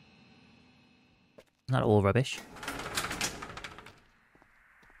 Not all rubbish.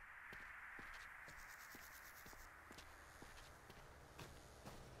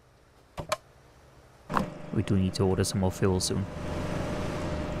 We do need to order some more fuel soon.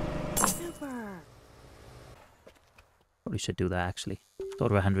 Super. Probably should do that actually.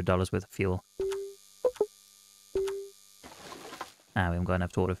 Order $100 worth of fuel. Ah, we haven't got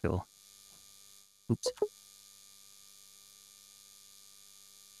enough to order fuel. Oops.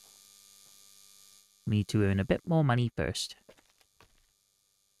 We need to earn a bit more money first.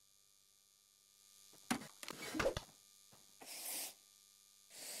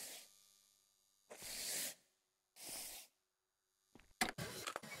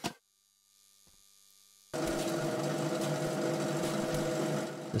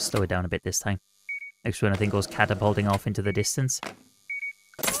 Just slow it down a bit this time. Next one I think goes catapulting off into the distance.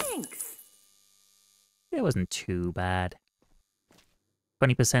 Thanks. It wasn't too bad.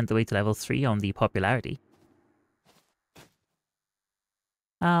 20% the way to level 3 on the popularity.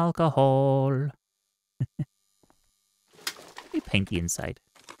 Alcohol. We paint the inside.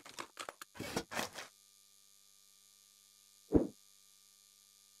 Oh,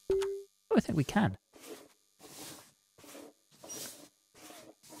 I think we can.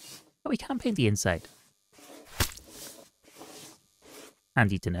 Oh, we can paint the inside.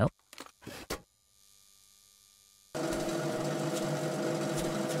 Handy to know. Great.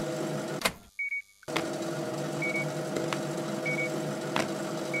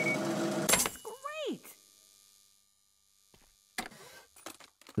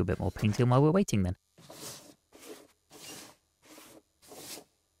 Do a bit more painting while we're waiting then.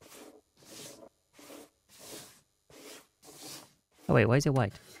 Oh wait, why is it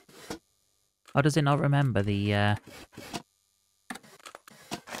white? Or does it not remember the,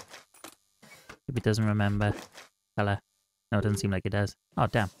 If it doesn't remember colour. No, it doesn't seem like it does. Oh,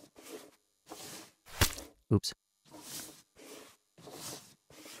 damn. Oops.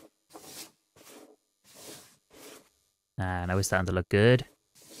 Now it's starting to look good.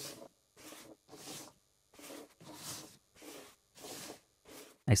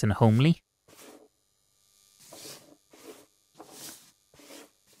 Nice and homely.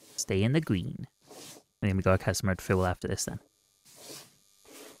 Stay in the green. And then we got a customer to fuel after this then.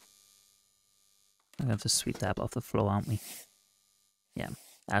 I'm going to have to sweep that off the floor, aren't we? Yeah,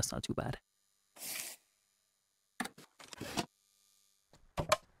 that's not too bad.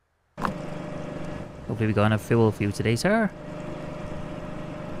 Hopefully we got enough fuel for you today, sir.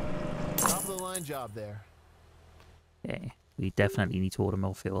 Top of the line job there. Okay, we definitely need to order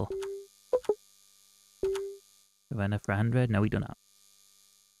more fuel. Do we have enough for 100? No, we do not.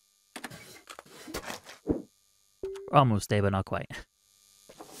 We're almost there, but not quite.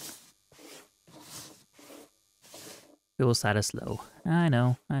 Fuel status low. I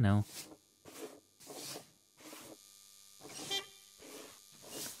know, I know.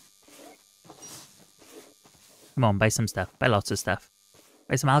 Come on, buy some stuff. Buy lots of stuff.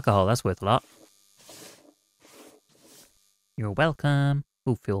 Buy some alcohol, that's worth a lot. You're welcome.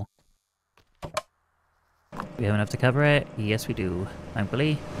 Ooh, fuel. We have enough to cover it? Yes, we do.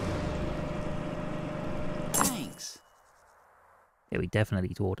 Thankfully. Thanks. Yeah, we definitely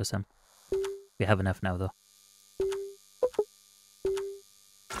need to order some. We have enough now, though.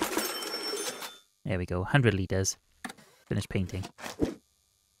 There we go. 100 litres. Finish painting.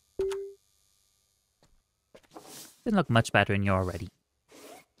 Doesn't look much better in here already.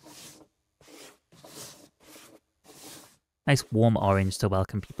 Nice warm orange to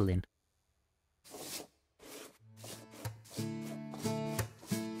welcome people in.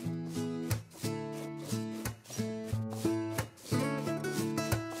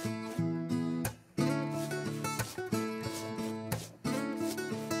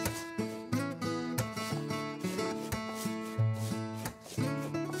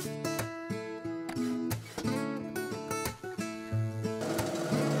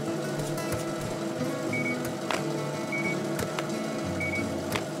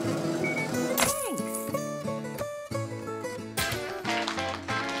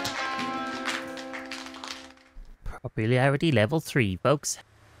 Popularity level 3, folks.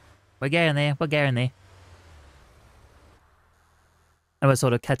 We're getting there, we're getting there. And we'll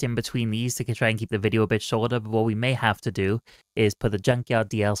sort of cut in between these to try and keep the video a bit shorter, but what we may have to do is put the Junkyard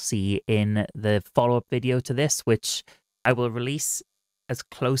DLC in the follow-up video to this, which I will release as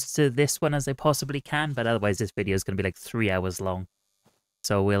close to this one as I possibly can, but otherwise this video is going to be like 3 hours long.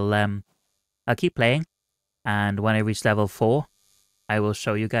 So I'll keep playing, and when I reach level 4, I will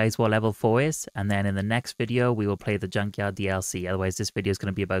show you guys what level 4 is, and then in the next video we will play the Junkyard DLC. Otherwise this video is going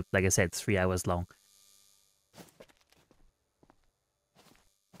to be about, like I said, 3 hours long.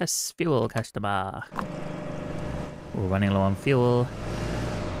 Yes, fuel customer. We're running low on fuel.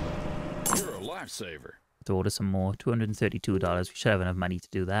 You're a lifesaver. To order some more. $232. We should have enough money to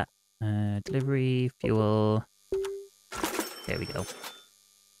do that. Delivery, fuel. There we go.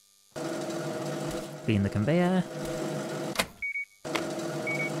 Clean the conveyor.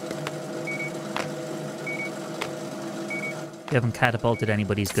 We haven't catapulted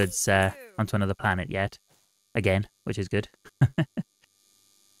anybody's goods onto another planet yet. Again, which is good.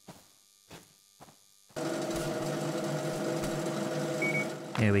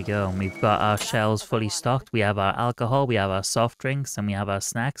 Here we go. We've got our shelves fully stocked. We have our alcohol, we have our soft drinks, and we have our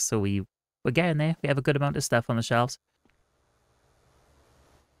snacks. So we're getting there. We have a good amount of stuff on the shelves.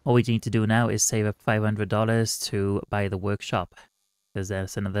 All we need to do now is save up $500 to buy the workshop, because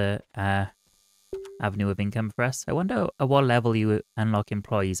that's another avenue of income for us. I wonder at what level you unlock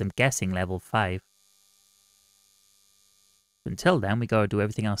employees. I'm guessing level 5. Until then, we gotta do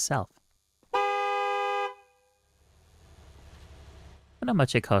everything ourselves. I wonder how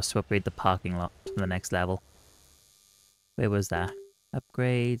much it costs to upgrade the parking lot to the next level. Where was that?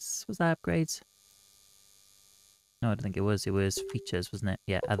 Upgrades? Was that upgrades? No, I don't think it was. It was features, wasn't it?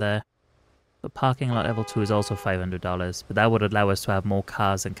 Yeah, the parking lot level 2 is also $500, but that would allow us to have more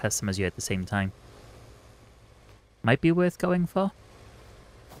cars and customers here at the same time. Might be worth going for.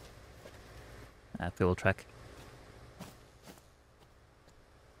 Fuel truck.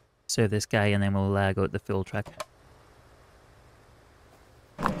 Serve this guy and then we'll go at the fuel truck.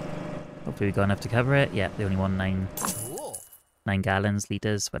 Hopefully we got enough to cover it. Yeah, they only want 9 gallons,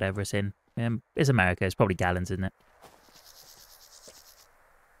 liters, whatever it's in. It's America, it's probably gallons, isn't it?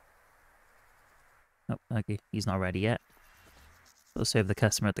 Oh, okay, he's not ready yet. We'll serve the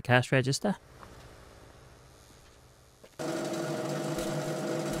customer at the cash register.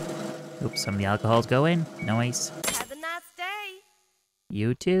 Oops, some of the alcohol's going. Nice. Have a nice day.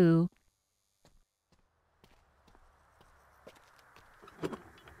 You too.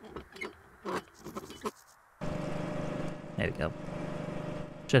 There we go.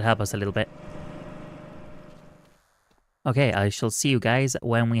 Should help us a little bit. Okay, I shall see you guys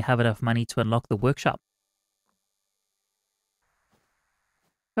when we have enough money to unlock the workshop.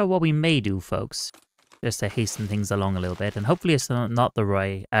 So what we may do, folks, just to hasten things along a little bit, and hopefully it's not the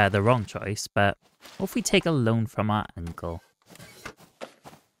wrong choice, but what if we take a loan from our uncle,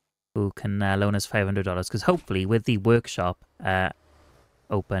 who can loan us $500? Because hopefully with the workshop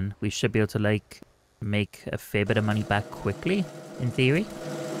open, we should be able to like make a fair bit of money back quickly, in theory.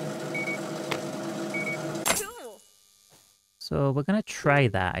 Cool. So we're going to try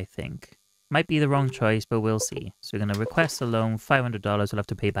that, I think. Might be the wrong choice, but we'll see. So we're going to request a loan, $500. We'll have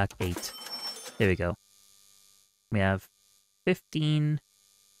to pay back 8. There we go. We have 15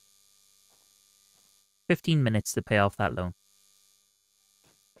 minutes to pay off that loan.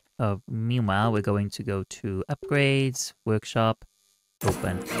 Meanwhile, we're going to go to upgrades, workshop,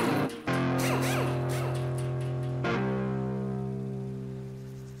 open.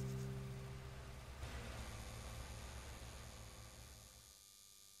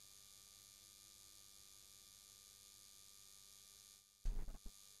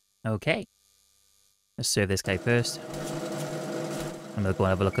 Okay. Let's serve this guy first. And we'll go and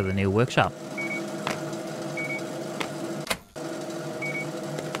have a look at the new workshop.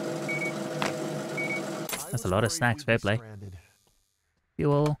 That's a lot of snacks, fair play.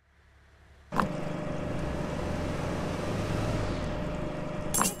 Fuel.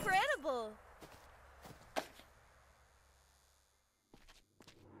 Incredible.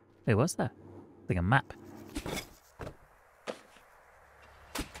 Wait, what's that? Like a map.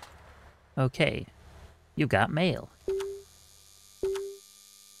 Okay. You got mail.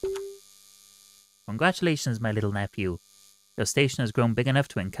 Congratulations, my little nephew. Your station has grown big enough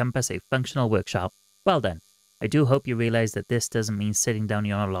to encompass a functional workshop. Well done. I do hope you realize that this doesn't mean sitting down on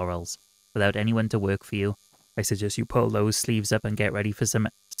your laurels. Without anyone to work for you, I suggest you pull those sleeves up and get ready for some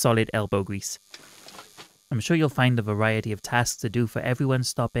solid elbow grease. I'm sure you'll find a variety of tasks to do for everyone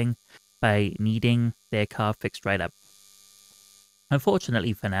stopping by needing their car fixed right up.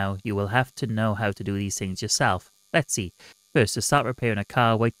 Unfortunately for now, you will have to know how to do these things yourself. Let's see. First, to start repairing a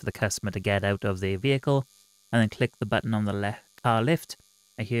car, wait for the customer to get out of their vehicle, and then click the button on the car lift.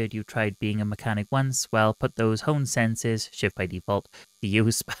 I heard you tried being a mechanic once. Well, put those hone sensors, shift by default, to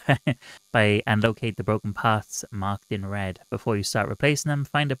use and locate the broken parts marked in red. Before you start replacing them,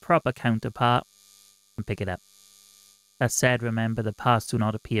 find a proper counterpart and pick it up. That said, remember the parts do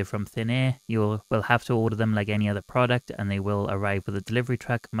not appear from thin air. You will have to order them like any other product, and they will arrive with a delivery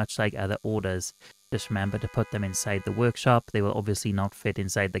truck, much like other orders. Just remember to put them inside the workshop. They will obviously not fit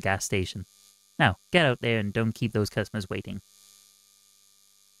inside the gas station. Now, get out there and don't keep those customers waiting.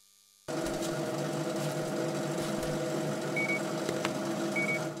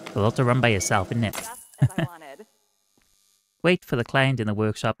 A lot to run by yourself, isn't it? Just as I wanted. Wait for the client in the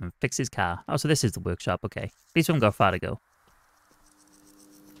workshop and fix his car. Oh, so this is the workshop, okay. At least we haven't got far to go.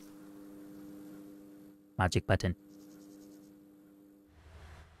 Magic button.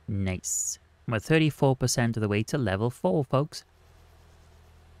 Nice. We're 34% of the way to level 4, folks.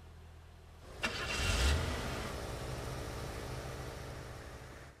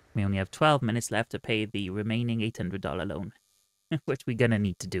 We only have 12 minutes left to pay the remaining $800 loan. Which we're gonna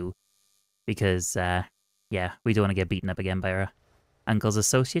need to do. Because, yeah, we don't want to get beaten up again by our uncle's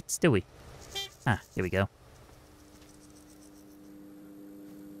associates, do we? Ah, here we go.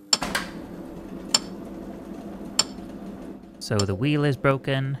 So the wheel is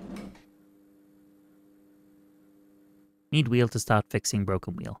broken. Need wheel to start fixing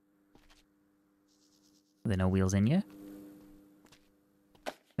broken wheel. Are there no wheels in here? I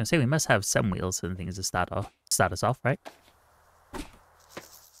was gonna say we must have some wheels and things to start us off, right?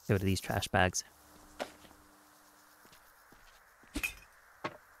 Go to these trash bags.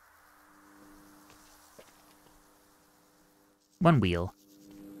 One wheel.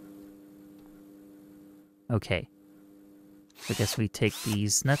 Okay. I guess we take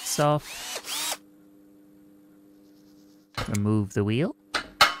these nuts off. Remove the wheel.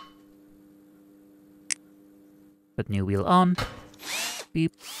 Put new wheel on.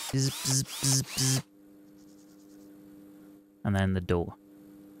 Beep. Bzz, bzz, bzz, bzz. And then the door.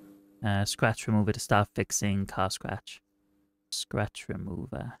 Scratch remover to start fixing car scratch. Scratch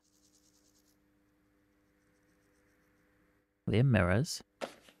remover. They're mirrors.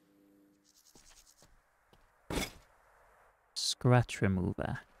 Scratch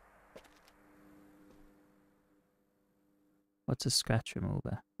remover. What's a scratch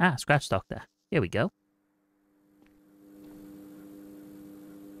remover? Ah, scratch doctor. Here we go.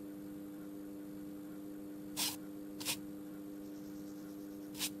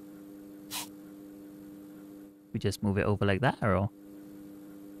 We just move it over like that, or?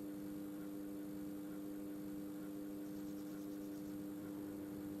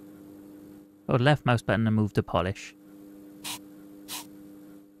 Hold left mouse button and move to polish.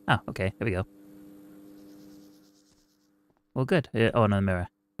 Oh, okay, there we go. Well, good. Oh, another mirror.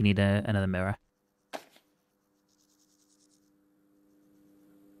 We need another mirror.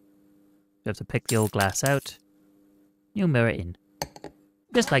 We have to pick the old glass out. New mirror in.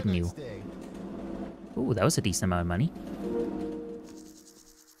 Just like new. Ooh, that was a decent amount of money.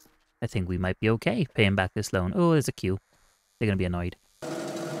 I think we might be okay paying back this loan. Oh, there's a queue. They're going to be annoyed.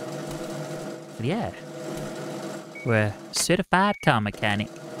 But yeah. We're a certified car mechanic.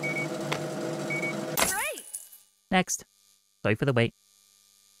 Great! Next. Sorry for the wait.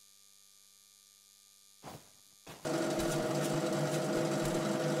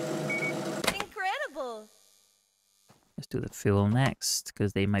 Incredible! Let's do the fuel next,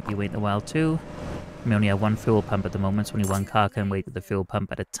 because they might be waiting a while too. We only have one fuel pump at the moment, so only one car can wait at the fuel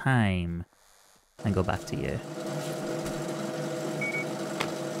pump at a time. And go back to you.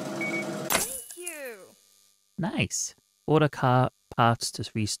 Thank you! Nice. Order car parts to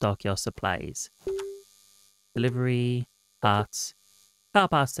restock your supplies. Delivery, parts. Car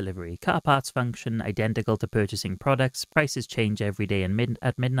parts delivery. Car parts function identical to purchasing products. Prices change every day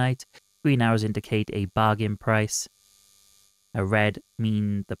at midnight. Green arrows indicate a bargain price. A red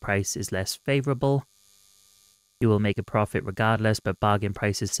mean the price is less favorable. You will make a profit regardless, but bargain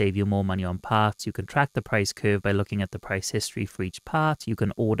prices save you more money on parts. You can track the price curve by looking at the price history for each part. You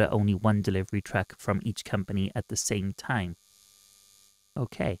can order only one delivery truck from each company at the same time.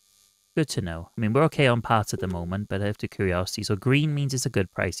 Okay, good to know. I mean, we're okay on parts at the moment, but I have to curiosity. So green means it's a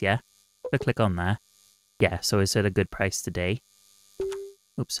good price, yeah? Click on that. Yeah, so it's at a good price today.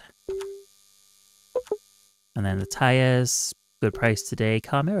 Oops. And then the tires, good price today.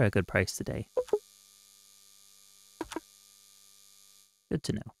 Car mirror, good price today. Good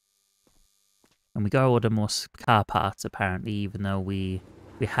to know. And we gotta order more car parts, apparently, even though we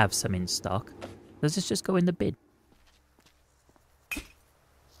have some in stock. Does this just go in the bin?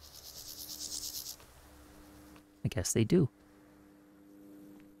 I guess they do.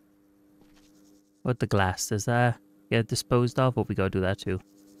 What the glass? Does that get disposed of, or we gotta do that too?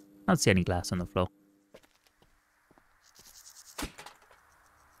 I don't see any glass on the floor.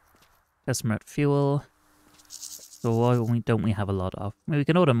 Customer at fuel. So why don't we have a lot of? Maybe we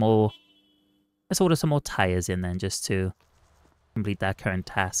can order more. Let's order some more tires in then, just to complete that current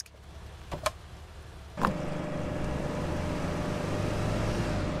task. Have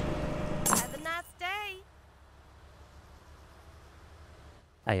a nice day.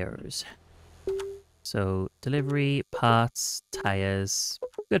 Tires. So, delivery, parts, tires,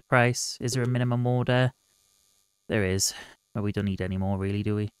 good price. Is there a minimum order? There is. But we don't need any more, really,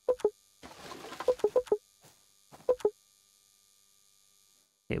 do we?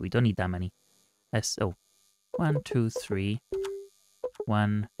 Okay, we don't need that many. Oh, 1, 2, 3.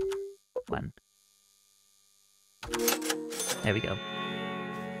 1, 1. There we go.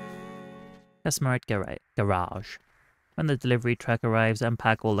 Customer at garage. When the delivery truck arrives,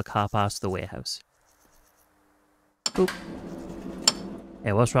 unpack all the car parts to the warehouse. Boop.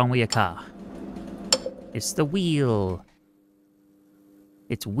 Hey, what's wrong with your car? It's the wheel.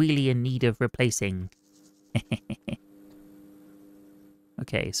 It's wheelie in need of replacing.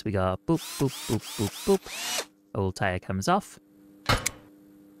 Okay, so we got boop, boop, boop, boop, boop. Old tire comes off.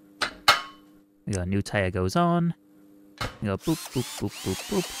 We got new tire goes on. We got boop, boop, boop, boop,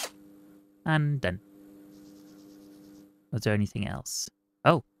 boop. And done. Was there anything else?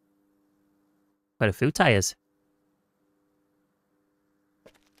 Oh. Quite a few tires.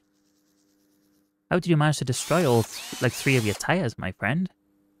 How did you manage to destroy all, like, 3 of your tires, my friend?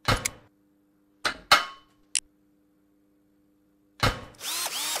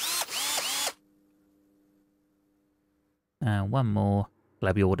 One more.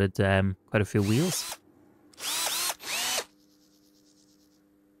 Glad we ordered quite a few wheels.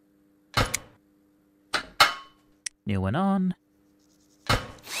 New one on.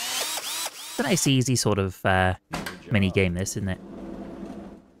 It's a nice, easy sort of mini game, this, isn't it?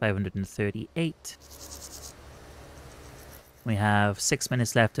 538. We have 6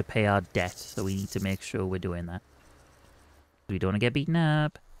 minutes left to pay our debt, so we need to make sure we're doing that. We don't want to get beaten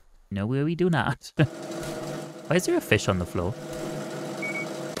up. No, we do not. Why is there a fish on the floor?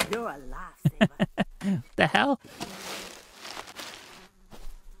 You're a lifesaver. The hell?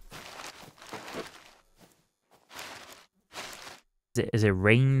 Is it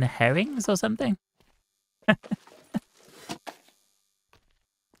rain herrings or something?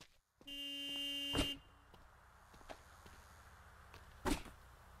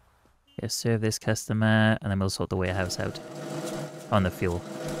 Yeah, serve this customer, and then we'll sort the warehouse out on the fuel.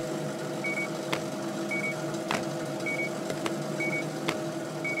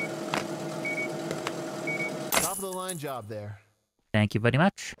 Top of the line job there. Thank you very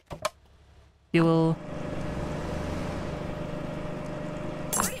much. Fuel.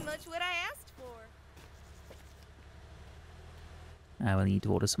 Pretty much what I asked for. I will need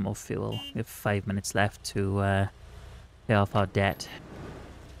to order some more fuel. We have 5 minutes left to pay off our debt.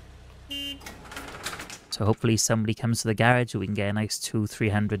 So hopefully somebody comes to the garage and we can get a nice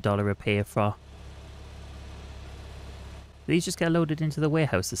 $200-300 repair for. These just get loaded into the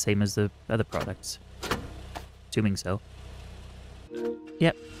warehouse the same as the other products. Assuming so.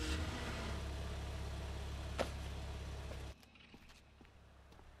 Yep.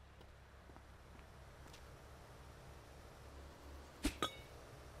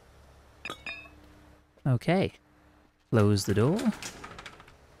 Okay. Close the door.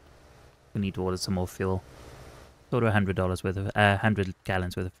 We need to order some more fuel. Order $100 worth of 100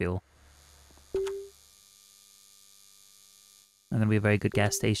 gallons worth of fuel. Not gonna be a very good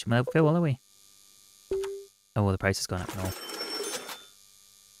gas station without fuel, are we? Oh, well, the price has gone up and all.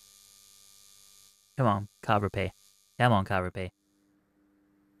 Come on, car repair. Come on, car repair.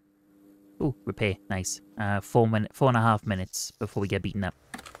 Ooh, repair, nice. 4.5 minutes before we get beaten up.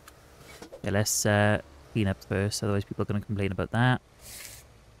 Yeah, let's clean up first, otherwise people are gonna complain about that.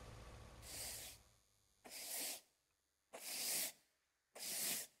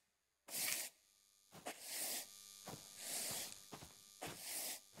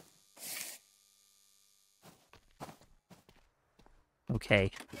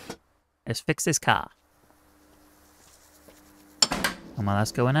 Okay, let's fix this car. And while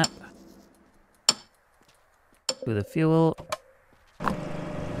that's going up, do the fuel.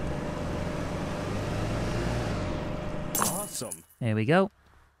 Awesome. There we go.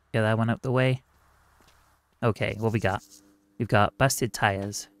 Get that one out the way. Okay, what we got? We've got busted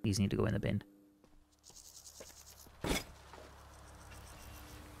tires. These need to go in the bin.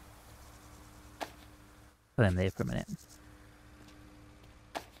 Put them there for a minute.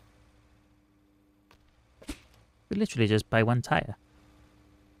 We literally just buy one tire.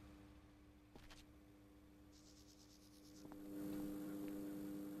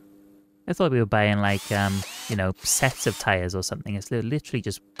 I thought we were buying like, you know, sets of tires or something. It's literally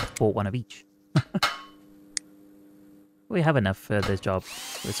just bought one of each. We have enough for this job,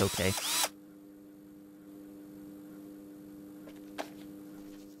 so it's okay.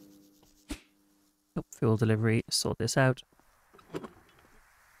 Oh, fuel delivery, sort this out.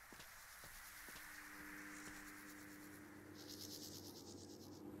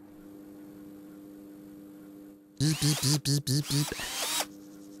 Bzz, bzz, bzz, bzz, bzz, bzz.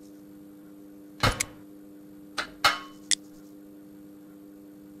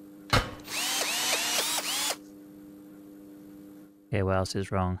 Okay, what else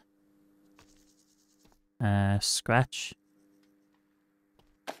is wrong? Scratch.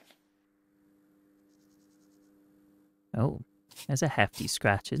 Oh, there's a hefty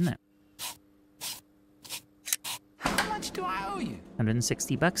scratch, isn't it? How much do I owe you?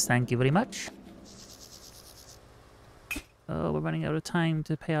 $160, thank you very much. Oh, we're running out of time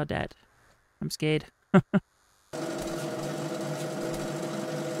to pay our debt. I'm scared.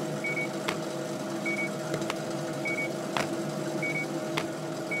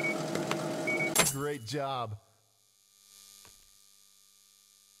 Great job.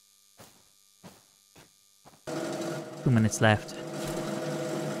 Two minutes left.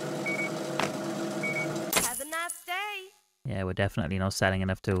 Have a nice day. Yeah, we're definitely not selling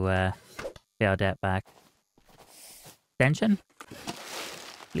enough to pay our debt back. Extension?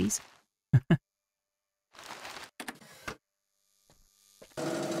 Please?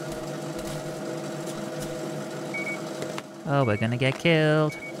 Oh, we're gonna get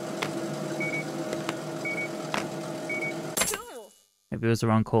killed. Cool. Maybe it was the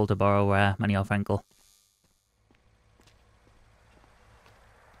wrong call to borrow money off Uncle.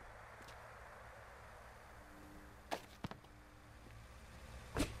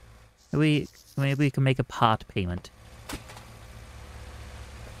 Maybe we can make a part payment.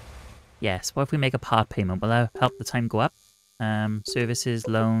 Yes, what if we make a part payment? Will that help the time go up? Services,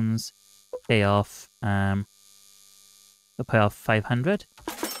 loans, pay off. We'll pay off 500.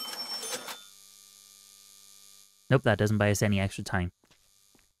 Nope, that doesn't buy us any extra time.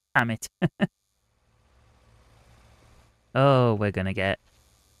 Damn it. Oh, we're gonna get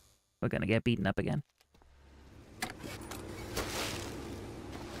beaten up again.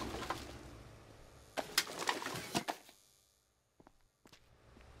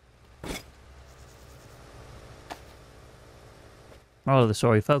 Moral of the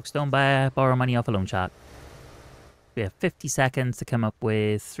story, folks, don't borrow money off a loan shark. We have 50 seconds to come up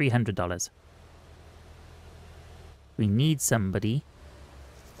with $300. We need somebody.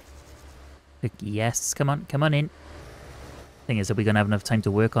 Yes, come on in. Thing is, are we going to have enough time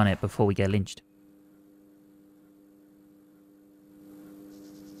to work on it before we get lynched?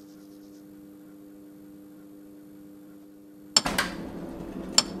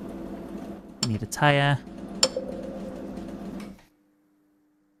 We need a tire.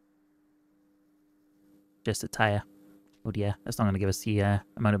 Just a tire. Oh dear, that's not going to give us the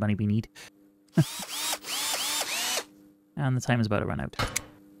amount of money we need. And the time is about to run out.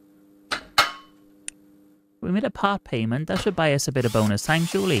 We made a part payment. That should buy us a bit of bonus time,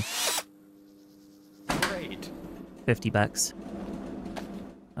 surely. Great. $50.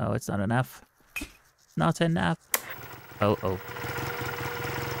 Oh, it's not enough. Not enough. Oh.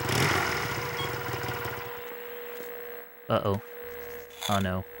 Uh-oh. Oh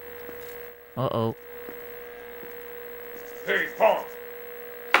no. Uh-oh. Hey, punk!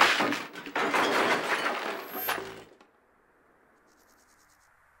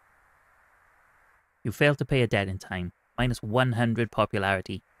 You failed to pay a debt in time. Minus 100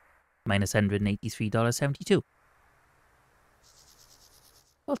 popularity. Minus $183.72.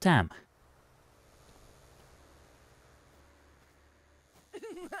 Well, damn.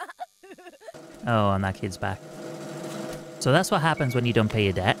 Oh, and that kid's back. So that's what happens when you don't pay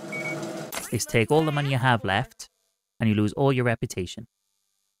your debt. Is take all the money you have left, and you lose all your reputation.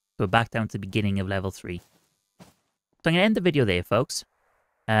 So we're back down to the beginning of level 3. So I'm going to end the video there, folks.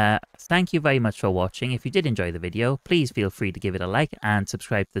 Thank you very much for watching. If you did enjoy the video, please feel free to give it a like and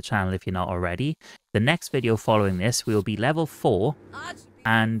subscribe to the channel if you're not already. The next video following this will be level 4,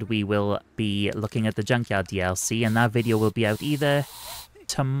 and we will be looking at the Junkyard DLC, and that video will be out either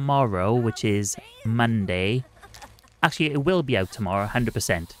tomorrow, which is Monday. Actually, it will be out tomorrow,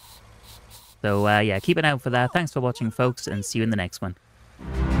 100%. So, yeah, keep an eye out for that. Thanks for watching, folks, and see you in the next one.